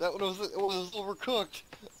 That one was overcooked.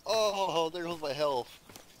 Oh, there goes my health.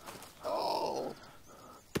 Oh.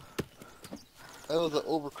 That was an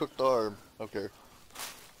overcooked arm. Okay.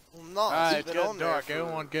 Well, no, alright, it's it's been on getting there dark. for...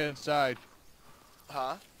 Everyone get inside.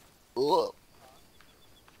 Huh? Ugh.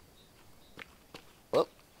 Well,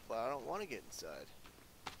 Well, I don't want to get inside.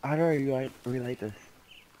 How do I relate this?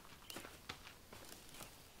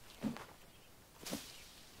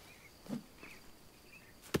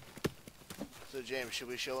 So, James, should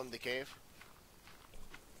we show him the cave?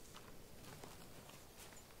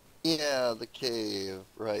 yeah, the cave,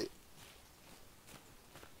 right.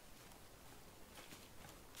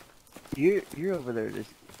 You're over there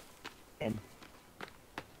just... And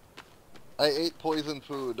I ate poison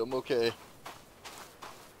food. I'm okay.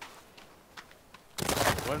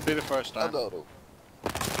 Wouldn't be the first time. No.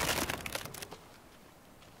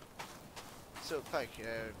 So, Pike,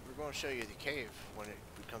 we're going to show you the cave when it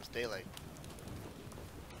becomes daylight.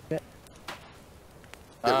 Get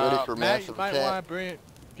ready for Matt, massive you might attack. want to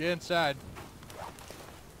get inside.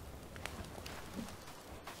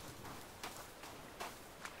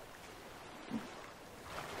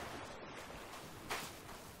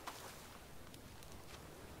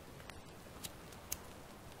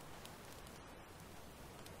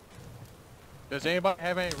 Does anybody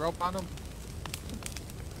have any rope on them?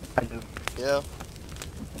 I do. Yeah.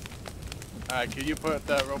 Alright, can you put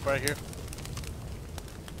that rope right here?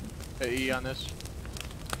 The E on this.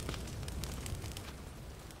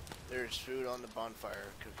 There's food on the bonfire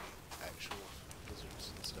cooking actual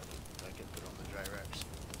lizards and stuff. I can put on the dry wraps.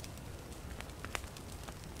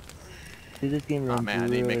 Dude, this game runs man, I need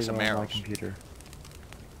to really make some well on my arrows. computer.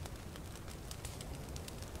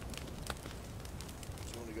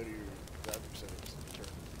 So you want to go to your graphics settings and turn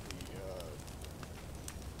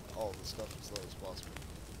the, all the stuff as low as possible.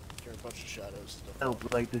 Turn a bunch of shadows stuff Oh,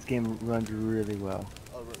 off. like this game runs really well.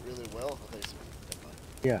 Oh, really well? I think so. Never mind.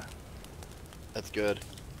 Yeah. That's good.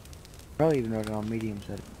 Probably even run it on medium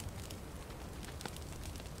setting.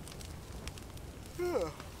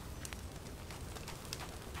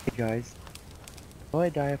 Hey guys. Will I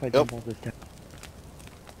die if I jump off this tower?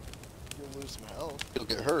 You'll lose some health. You'll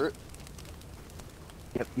get hurt.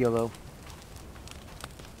 Yep, YOLO.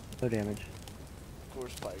 No damage. Of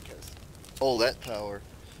course, Pike has. Oh, that tower.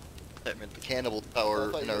 That meant the cannibal I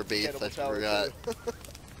tower thought in you our had the base. cannibal I tower, forgot. too.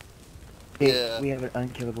 Hey, Yeah. we have an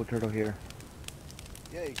unkillable turtle here.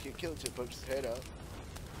 Yeah, you can kill it till it pokes its head out.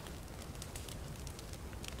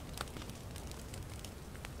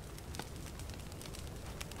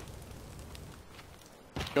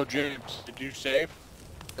 Yo, James, did you save?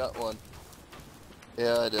 Got one. Yeah,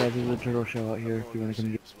 I Yeah, did. there's a turtle shell out here if you want to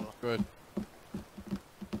come get. As well. Good.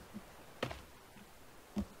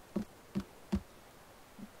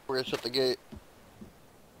 We're gonna shut the gate.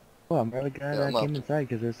 Oh, I'm really glad Yeah, I I'm came up. inside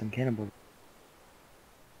because there's some cannibals.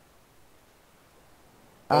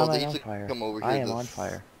 Oh, I'm they on used to fire. come over I here am to on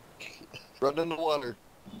fire. Run in the water.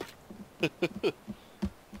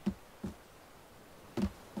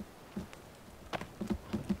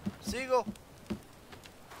 Seagull!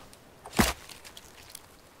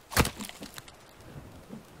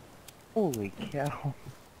 Holy cow.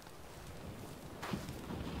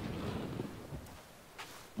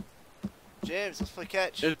 James, let's play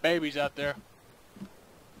catch. There's babies out there.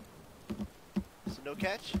 So no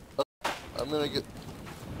catch? I'm gonna get...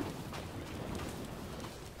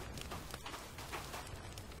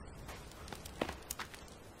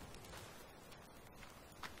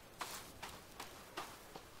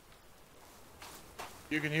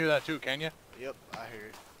 You can hear that too, can you? Yep, I hear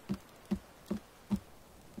it.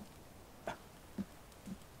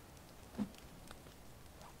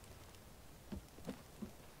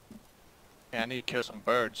 Yeah, I need to kill some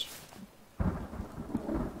birds.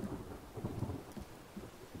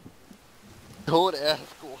 Don't ask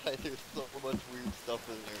why there's so much weird stuff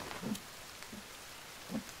in there.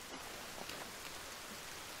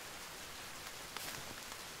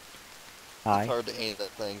 Hi. It's hard to aim that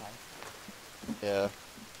thing. Yeah.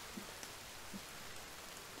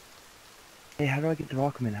 Hey, how do I get the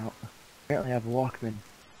Walkman out? Apparently I have a Walkman.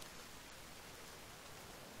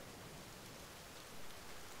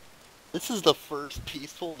 This is the first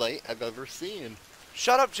peaceful night I've ever seen.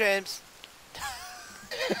 Shut up, James.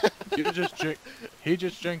 You just he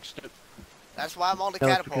just jinxed it. That's why I'm on the No,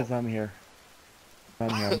 it's catapult. because I'm here. I'm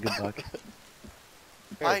here, good luck.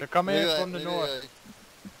 Mike, They're coming in Maybe from the maybe north.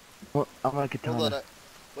 Well, I'm on a Hold on, katana.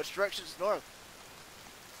 which direction's north?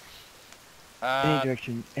 Any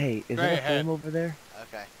direction. Hey, is straight there a ahead. flame over there?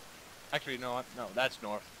 Okay. Actually, no, that's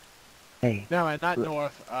north. Hey, No, not Look.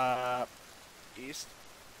 north. East?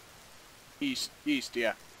 East,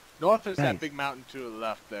 yeah. North is that Nice. big mountain to the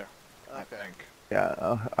left there, I Okay. think.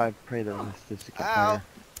 yeah, I pray the rest is to get Ow! fire.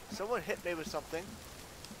 Someone hit me with something.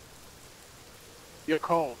 You're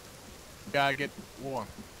cold. You gotta get warm.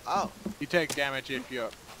 Oh. You take damage if you're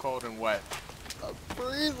cold and wet. I'm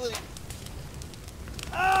freezing.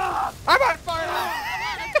 I'm on fire!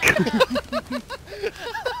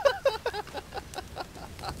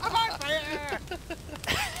 I'm on fire!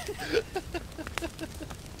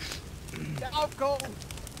 I'm cold!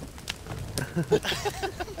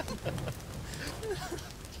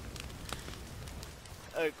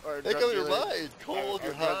 Or Make up your mind. Cold,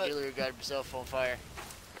 you're drug hot. dealer got himself on fire.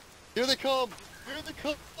 Here they come. Here they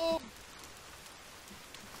come.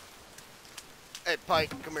 Hey, Pike,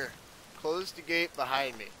 come here. Close the gate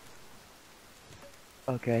behind me.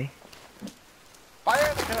 Okay.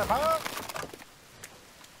 Fire the catapult!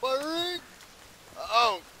 Firing.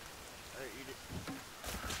 Oh!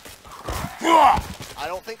 I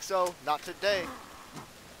don't think so. Not today.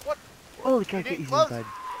 Holy cow, You get didn't easy close. inside.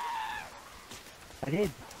 I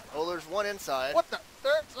did. Oh, there's one inside. What the?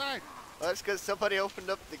 Third side! Well, that's because somebody opened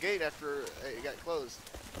up the gate after it got closed.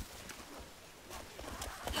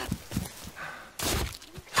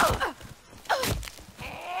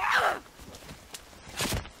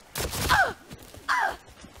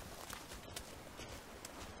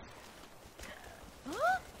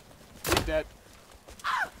 He's dead.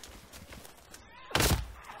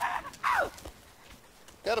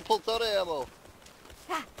 Catapult's out of ammo.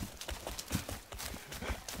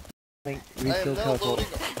 Think I am refill now teleport. loading.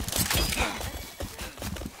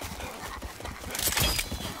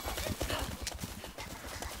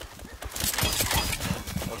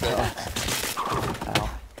 Okay. Ow.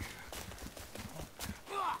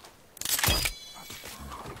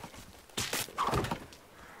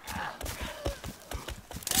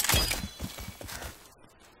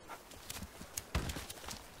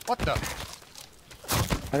 What the?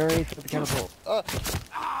 I already filled the catapult.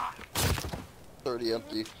 30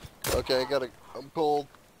 empty. Okay, I'm cold.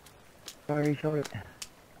 I already filled it.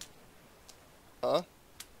 Huh?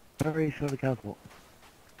 I already filled the catapult.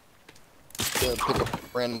 Yeah, pick up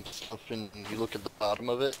random stuff and you look at the bottom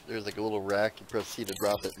of it. There's like a little rack. You press C to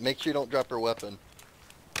drop it. Make sure you don't drop your weapon.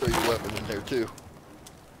 Throw your weapon in there too.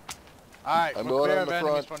 Alright, I'm we're going clear on of the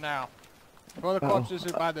enemies front. for now. Throw the Uh-oh. corpses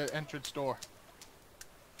in by the entrance door.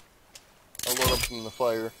 I'll load up from the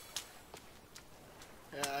fire.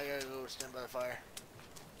 Yeah, I gotta go stand by the fire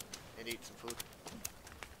and eat some food.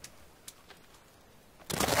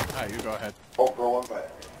 Alright, you go ahead. Oh,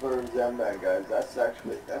 for them, guys, that's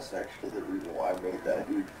actually the reason why I made that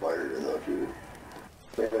huge fire though too.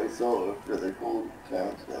 They sold it for the cool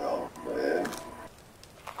towns and all, but yeah.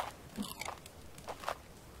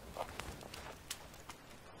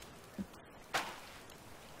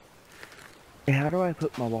 Hey, how do I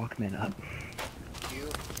put my Walkman up? You?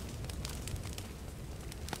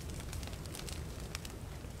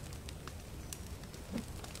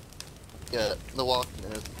 Yeah, the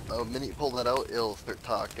Walkman is. The minute you pull that out, it'll start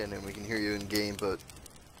talking and we can hear you in game, but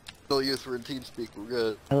still use for TeamSpeak, we're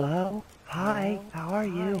good. Hello? Hi, how are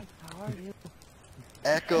you?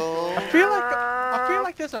 Echo! I feel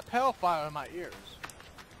like there's a hellfire in my ears.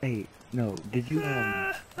 Hey, no, did you,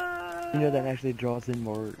 You know that actually draws in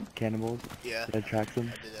more cannibals? Yeah. That attracts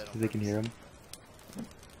them? I did that on Because they can hear them?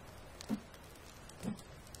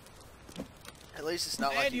 At least it's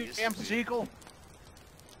not like And you you used damn to be. seagull!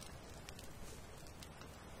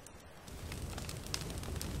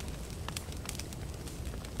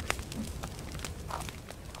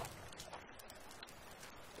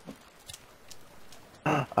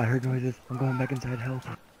 I heard noises. I'm going back inside. Help.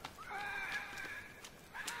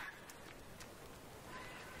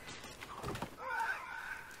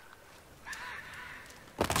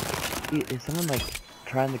 Is someone like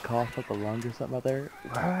trying to cough up a lung or something out there?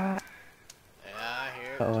 Yeah, I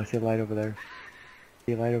hear it. Uh oh, I see a light over there.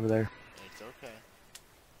 See a light over there. It's okay.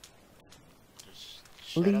 Just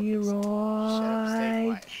shut up and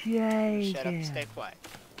Leroy Jenkins. Shut up and Jenkins. stay quiet.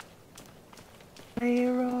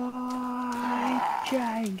 Leroy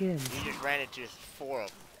Jenkins. You just ran into 4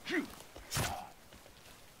 of them.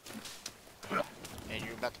 And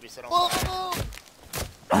you're about to be set on fire.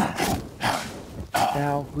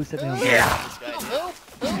 Now, who set me on fire? This guy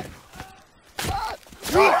did.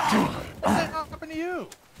 What happened to you?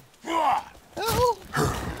 Help!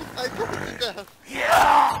 I broke stuff.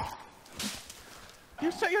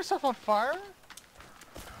 You set yourself on fire?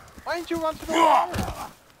 Why didn't you run to the water?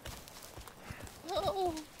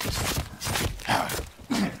 No.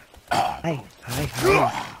 Hi.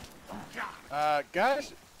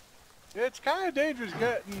 Guys, it's kind of dangerous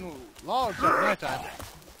getting logs at nighttime.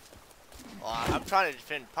 Well, I'm trying to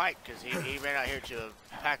defend Pike because he ran out here to a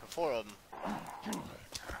pack of 4 of them.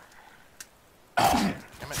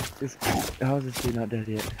 How is this dude not dead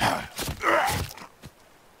yet?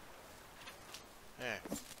 There.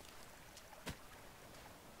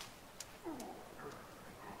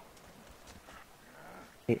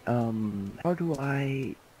 Hey, how do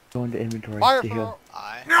I go into inventory Fire to heal?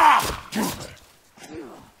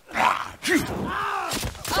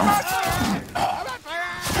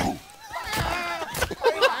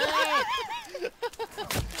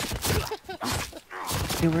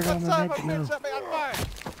 Hey, where'd all my meds go? Set me on fire!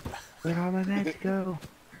 Where'd all my meds go?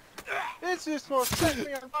 This is for set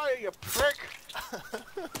me on fire, you prick!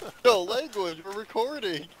 No language, we're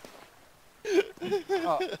recording.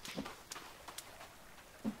 Oh,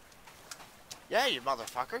 Yeah, you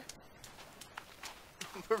motherfucker.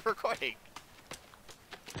 We're recording.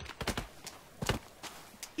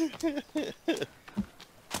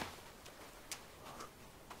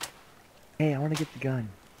 Hey, I want to get the gun.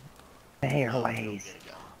 There, Oh, ways. there you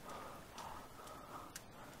go.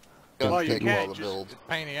 Guns well, you take a while can't. to Just, build. it's a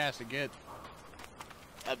pain in the ass to get.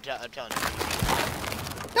 I'm telling you.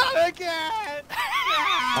 Not again!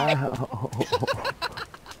 Oh.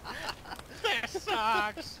 This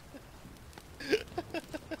sucks!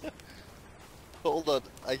 Hold on,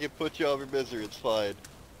 I can put you out of your misery, it's fine.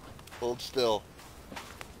 Hold still.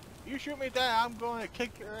 You shoot me down, I'm going to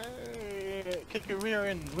kick your rear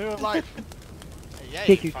in real life. Yeah,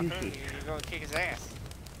 Kick you your fucker. goofy. You're gonna kick his ass.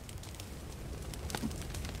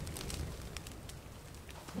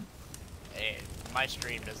 Hey, my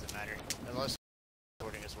stream doesn't matter. Unless I'm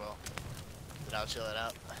recording as well. Then I'll chill it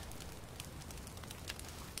out.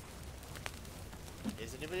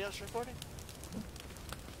 Is anybody else recording?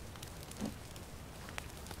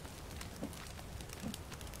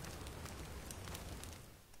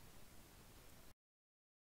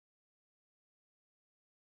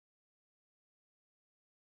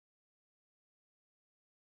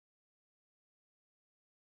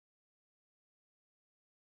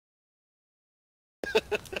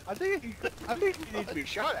 I think he needs to be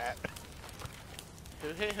shot at. Who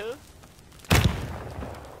hit who?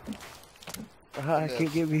 I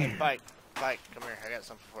can't get me. Hey, Pike, come here. I got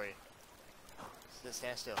something for you.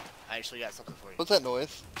 Stand still. I actually got something for you. What's that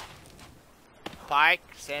noise? Pike,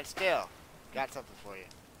 stand still. Got something for you.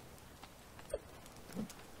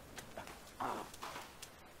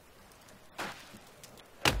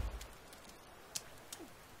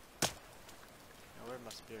 Now, where'd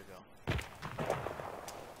my spear go?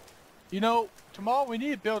 You know, tomorrow we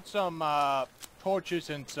need to build some torches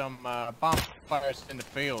and some bonfires in the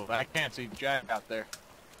field. I can't see Jack out there.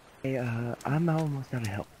 Hey, I'm almost out of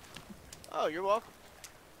help. Oh, you're welcome.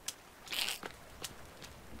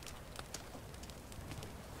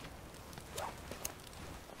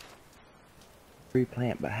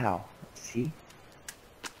 Replant, but how? See?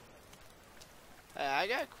 I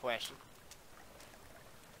got a question.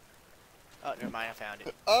 Oh, never mind. I found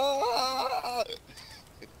it. Ah!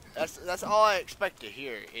 That's all I expect to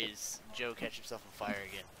hear is Joe catch himself on fire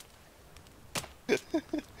again.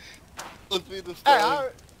 Let's be this Hey, time.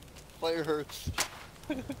 Fire hurts.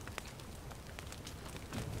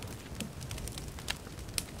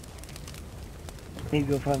 Need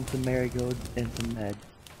to go find some marigolds and some meds.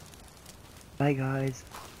 Bye, guys.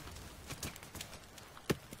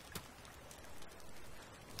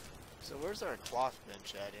 So where's our cloth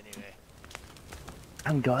bench at anyway?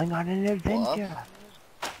 I'm going on an adventure.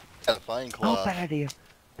 Gotta find Oh, cloth. bad idea.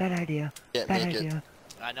 Bad idea. Can't Bad make it. idea.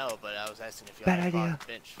 I know, but I was asking if you Bad had a idea. cloth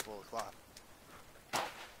bench full of cloth.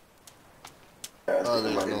 Oh,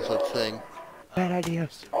 there's no such thing. Bad idea.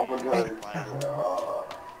 Oh my god.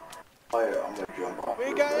 Hey. I'm gonna jump off.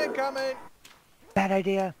 We got incoming! Bad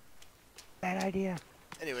idea. Bad idea.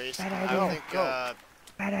 Anyways, Bad I idea. think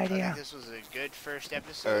Bad I idea. think this was a good first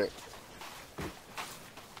episode. Alright.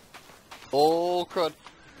 Oh, crud.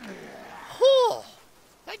 Whew!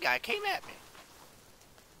 That guy came at me.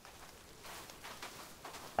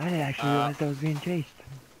 I didn't actually realize I was being chased.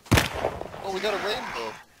 Oh, we got a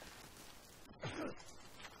rainbow.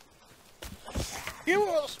 You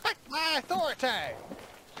will respect my authority!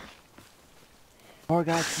 More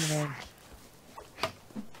guys coming in.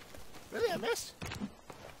 Really, I missed?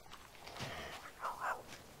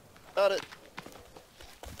 Got it.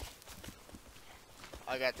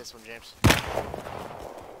 I got this one, James.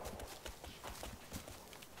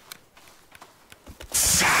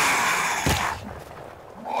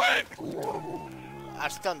 I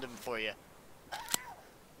stunned him for you.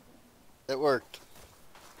 It worked.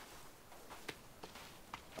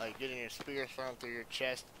 Like getting your spear thrown through your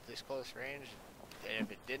chest this close range, and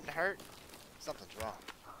if it didn't hurt, something's wrong.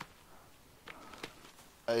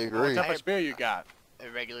 I What agree. type of spear you got? A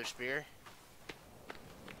regular spear?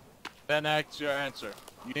 Then that's your answer.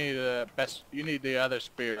 You need you need the other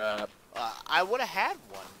spear. I would have had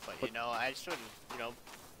one, but you know, I sort of,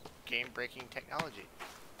 game-breaking technology.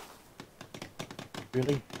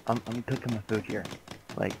 Really? I'm cooking my food here.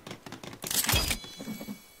 Like,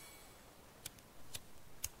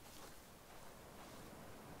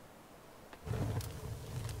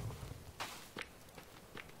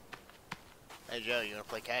 Hey Joe, you wanna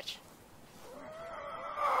play catch?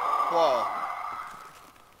 Whoa.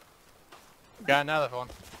 Got another one.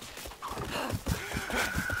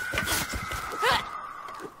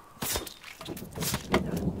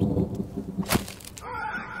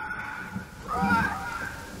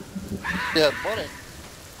 Yeah, money.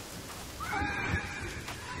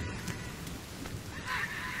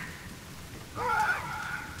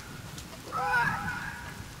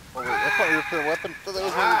 Oh wait, that's not your repair weapon. That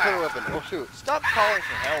was my repair weapon. Oh shoot. Stop calling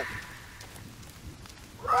for help.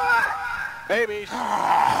 Babies!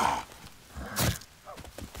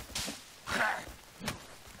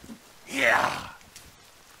 Yeah.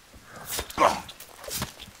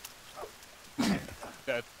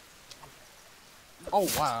 Dead. Oh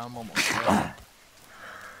wow, I'm almost dead.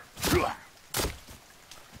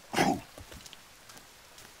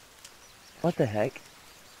 what the heck?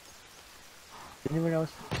 Did anyone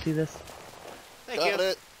else see this? Thank Got you.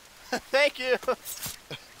 it. Thank you.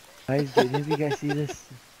 Guys, did any of you guys see this?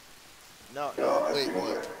 No. Wait,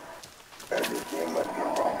 what?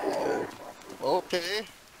 Okay.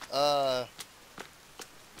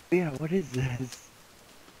 Yeah, what is this?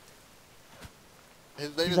 His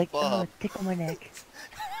name He's is like, Bob. oh, tickle my neck.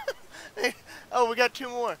 Oh, we got 2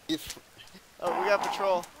 more. He's Oh, we got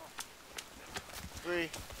patrol. 3.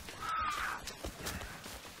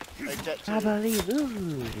 Like that I too. believe,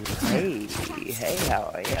 ooh, hey,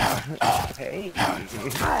 how are ya? Hey. I'm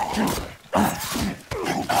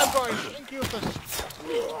going to thank you for...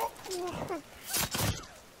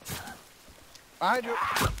 Behind you.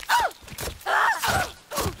 I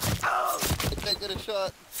can't get a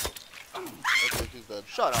shot. Okay, she's dead.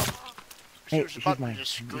 Shut up. She Hey, was she's about to mine.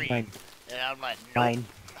 just She's scream. mine. And I'm like, nope. Mine.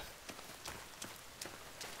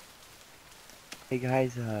 Hey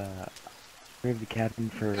guys, we're in the cabin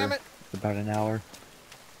for Damn it. about an hour.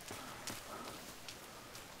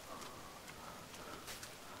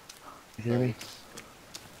 You hear me?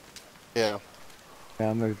 Yeah. Yeah,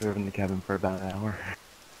 I'm reserving the cabin for about an hour.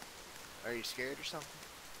 Are you scared or something?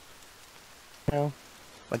 No,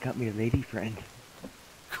 I got me a lady friend.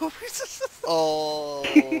 Oh.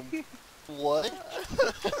 What?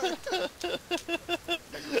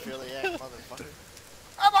 Necrophiliac motherfucker.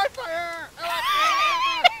 I'm on fire! I'm on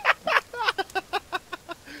fire!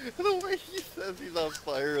 The way he says he's on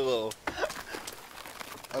fire, though.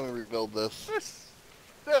 I'm gonna rebuild this.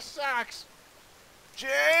 This sucks!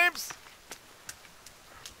 James!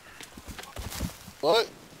 What?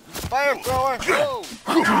 Fire thrower! Whoa!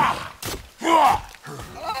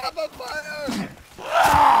 I'm on fire!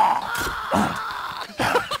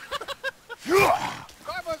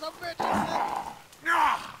 Grandma's a bitch!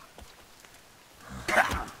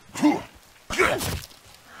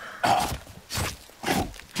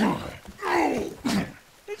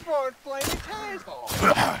 asshole!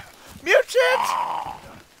 Mutant!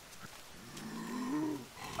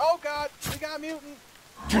 Oh god, we got a mutant!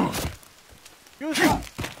 Use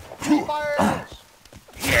fire arrows!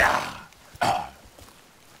 Yeah.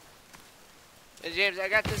 Hey, James, I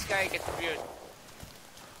got this guy. Get the mutant.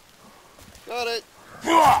 Got it.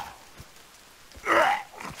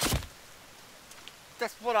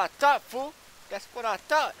 That's what I thought, fool. That's what I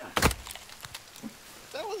thought.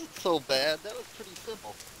 That wasn't so bad. That was pretty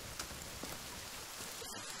simple.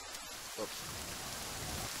 Oops.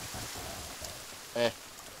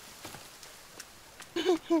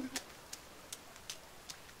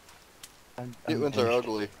 Mutants are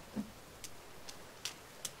ugly.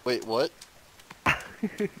 Wait, what?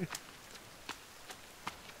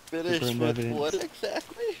 Finish Burn with evidence. what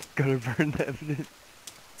exactly? Gotta burn the evidence.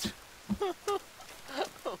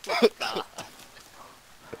 Oh my god.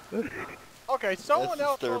 Okay, someone That's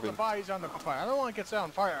else throw the disturbing. bodies on the fire. I don't want to get set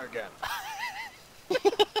on fire again.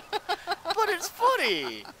 But it's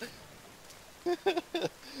funny.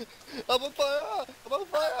 I'm on fire! I'm on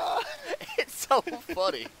fire! It's so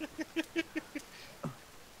funny.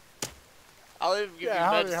 I'll even give you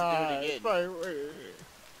meds to do it again.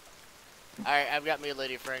 Alright, I've got me a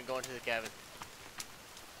lady friend going to the cabin.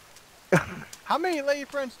 How many lady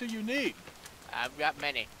friends do you need? I've got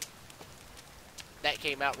many. That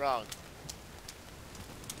came out wrong.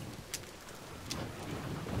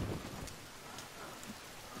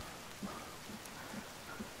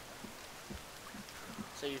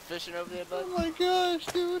 So you fishing over there, bud? Oh my gosh,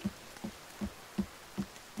 dude!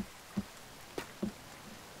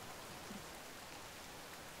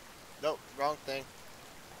 Nope, wrong thing.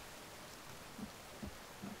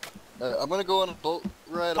 I'm gonna go on a boat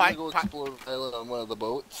ride. Pike, I'm gonna go Pike. explore the island on one of the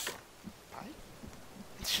boats.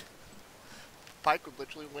 Pike? Pike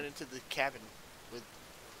literally went into the cabin with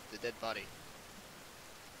the dead body.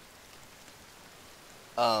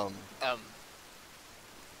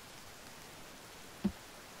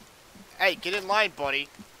 Hey, get in line, buddy.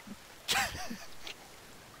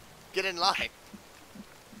 Get in line.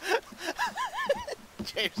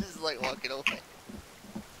 James is like walking away.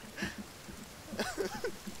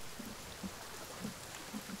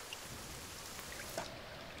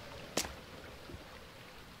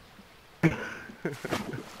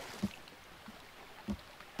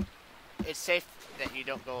 It's safe that you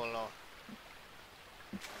don't go alone.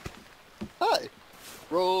 Hi!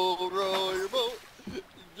 Roll, roll your boat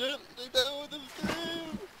gently down the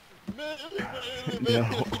stream. Merrily, merrily,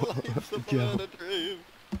 merrily, life's upon a dream.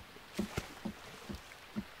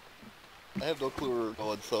 I have no clue where we're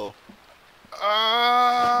going, so.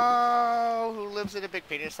 Oh, who lives in a big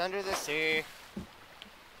penis under the sea?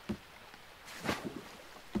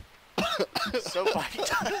 So Pike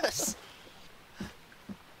does.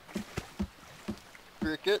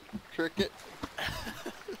 Cricket, cricket.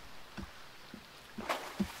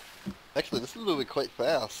 Actually, this is moving quite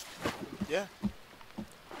fast. Yeah.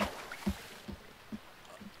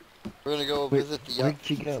 We're gonna go Wait, visit the where'd yacht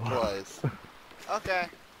she go? supplies. Okay.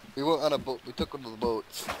 We went on a boat. We took one of the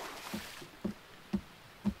boats.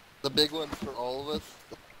 The big one's for all of us.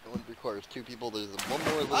 The one requires 2 people. There's one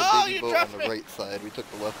more little baby you boat on dropped the me. right side. We took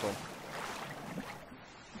the left one.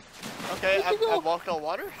 Okay, Where'd you I go? walked on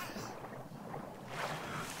water.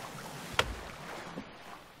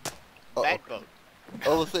 Uh-oh. Bad boat.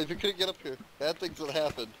 Oh, let's say if you couldn't get up here, bad things would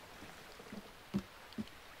happen.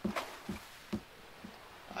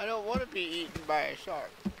 I don't want to be eaten by a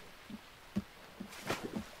shark.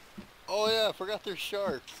 Oh yeah, I forgot there's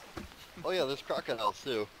sharks. Oh yeah, there's crocodiles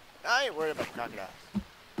too. I ain't worried about the crocodiles.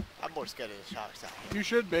 I'm more scared of the sharks out here. You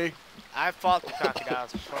should be. I've fought the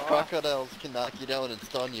crocodiles before. Crocodiles can knock you down and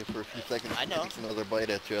stun you for a few seconds. I know. Takes another bite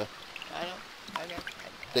at you. I know. I know.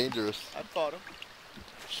 Dangerous. I've fought them.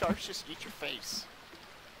 Sharks just eat your face.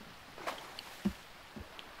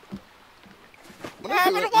 What are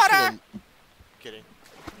I'm you in the doing? water! Kidding.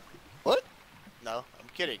 What? No, I'm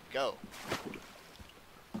kidding. Go.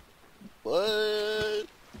 What?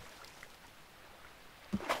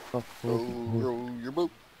 Row your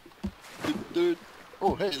boat. Dude.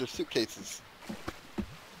 Oh, hey, there's suitcases.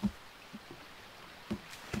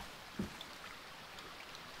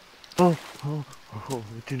 Oh,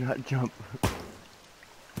 do not jump.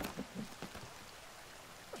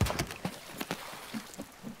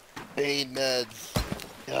 Pain meds.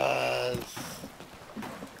 Yes.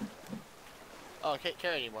 Oh, I can't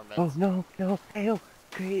carry any more meds. Oh, no, hey, oh,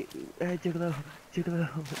 great, juggalo.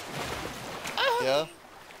 Yeah?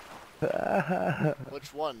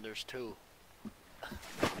 Which one? There's 2.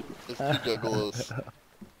 There's 2 juggalos.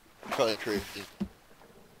 Probably crazy.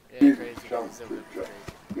 Yeah, crazy. Jump, So crazy.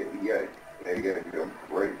 yeah, you gotta jump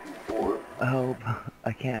right before. Help.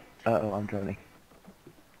 I can't. Uh-oh, I'm drowning.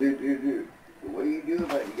 Dude. What do you do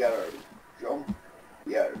about it? You gotta jump.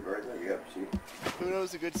 Yeah, right there. Yep, see. Who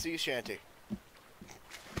knows a good sea shanty?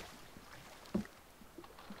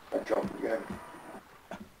 I jumped again.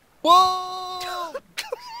 Whoa! Hey, jump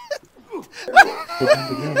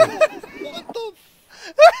again. What the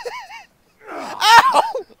Ow!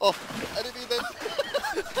 Oh, I didn't even...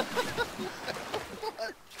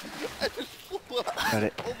 I just flew up. Got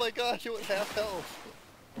it. Oh my gosh, you went half health.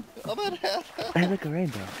 I'm at half health. Hey, look, a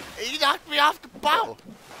rainbow. He knocked me off the boat!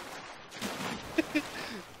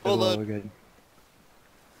 Hold well, on. we're good.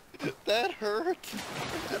 That hurt.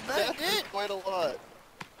 That did! Quite a lot.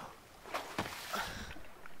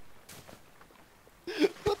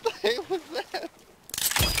 What the hell was that?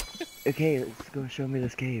 Okay, let's go show me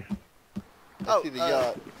this cave. I see the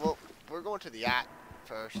yacht. Well, we're going to the yacht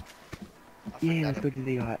first. Yeah, let's go to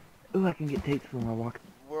the yacht. Ooh, I can get tapes when I walk.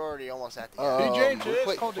 We're already almost at the yacht. PJ, we're it's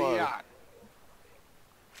quite called the far. yacht.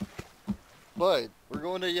 Bud, we're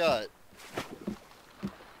going to yacht.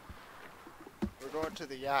 We're going to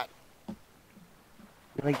the yacht.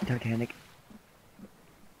 Like Titanic.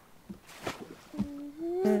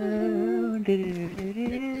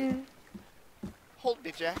 Hold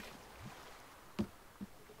me, Jack.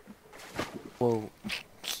 Whoa.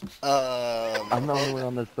 I'm the only one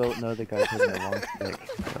on this boat. No other guy's holding a long stick.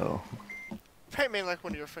 So. Pay me like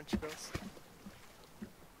one of your French girls.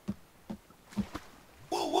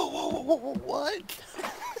 Whoa, what?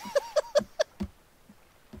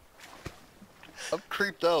 I'm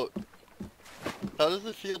creeped out. How does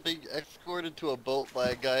it feel being escorted to a boat by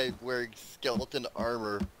a guy wearing skeleton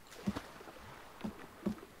armor?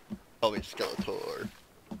 Call me Skeletor.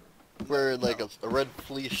 Wearing like a red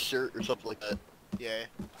fleece shirt or something like that. Yeah.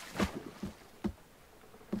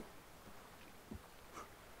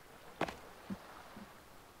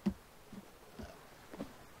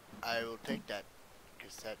 I will take that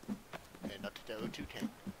cassette and not to the O2 tank.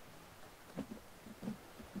 And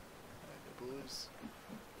the booze.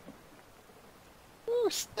 Ooh,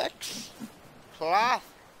 snacks. Cloth.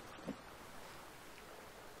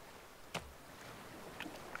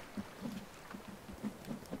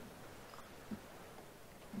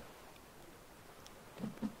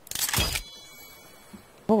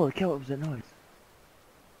 Holy cow, what was that noise?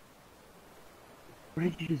 What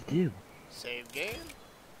did you just do? Save game.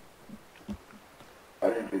 I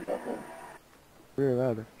didn't do nothing. Rear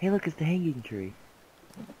louder. Hey, look, it's the hanging tree.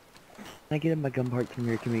 Can I get my gun parts from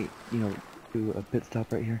here? Can we, do a pit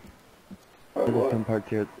stop right here? There's gun parts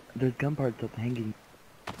here. There's gun parts at the hanging.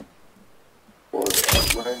 Well,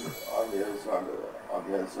 right on the other side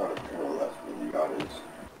of the trail, that's where the yacht is.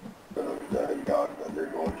 The yacht that they're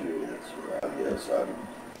going to, it's around the other side.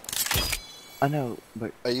 I know,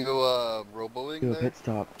 but Are you roboing do a there? pit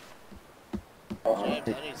stop. James, Hey, I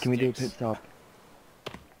need can we do a sticks. pit stop?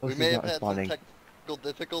 Oh, We she's may not have had some responding. technical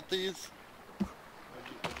difficulties.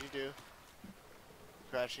 What'd you do?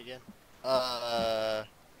 Crash again?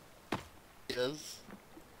 Yes.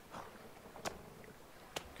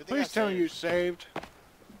 Good thing I Please tell me saved. you saved.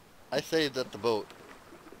 I saved at the boat.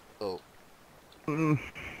 Oh.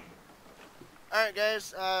 Alright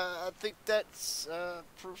guys, I think that's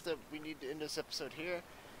proof that we need to end this episode here.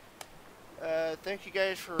 Thank you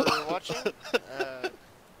guys for watching.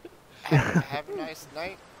 Have a nice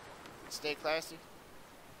night. Stay classy.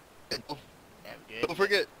 Have a good Don't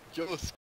forget, Joe's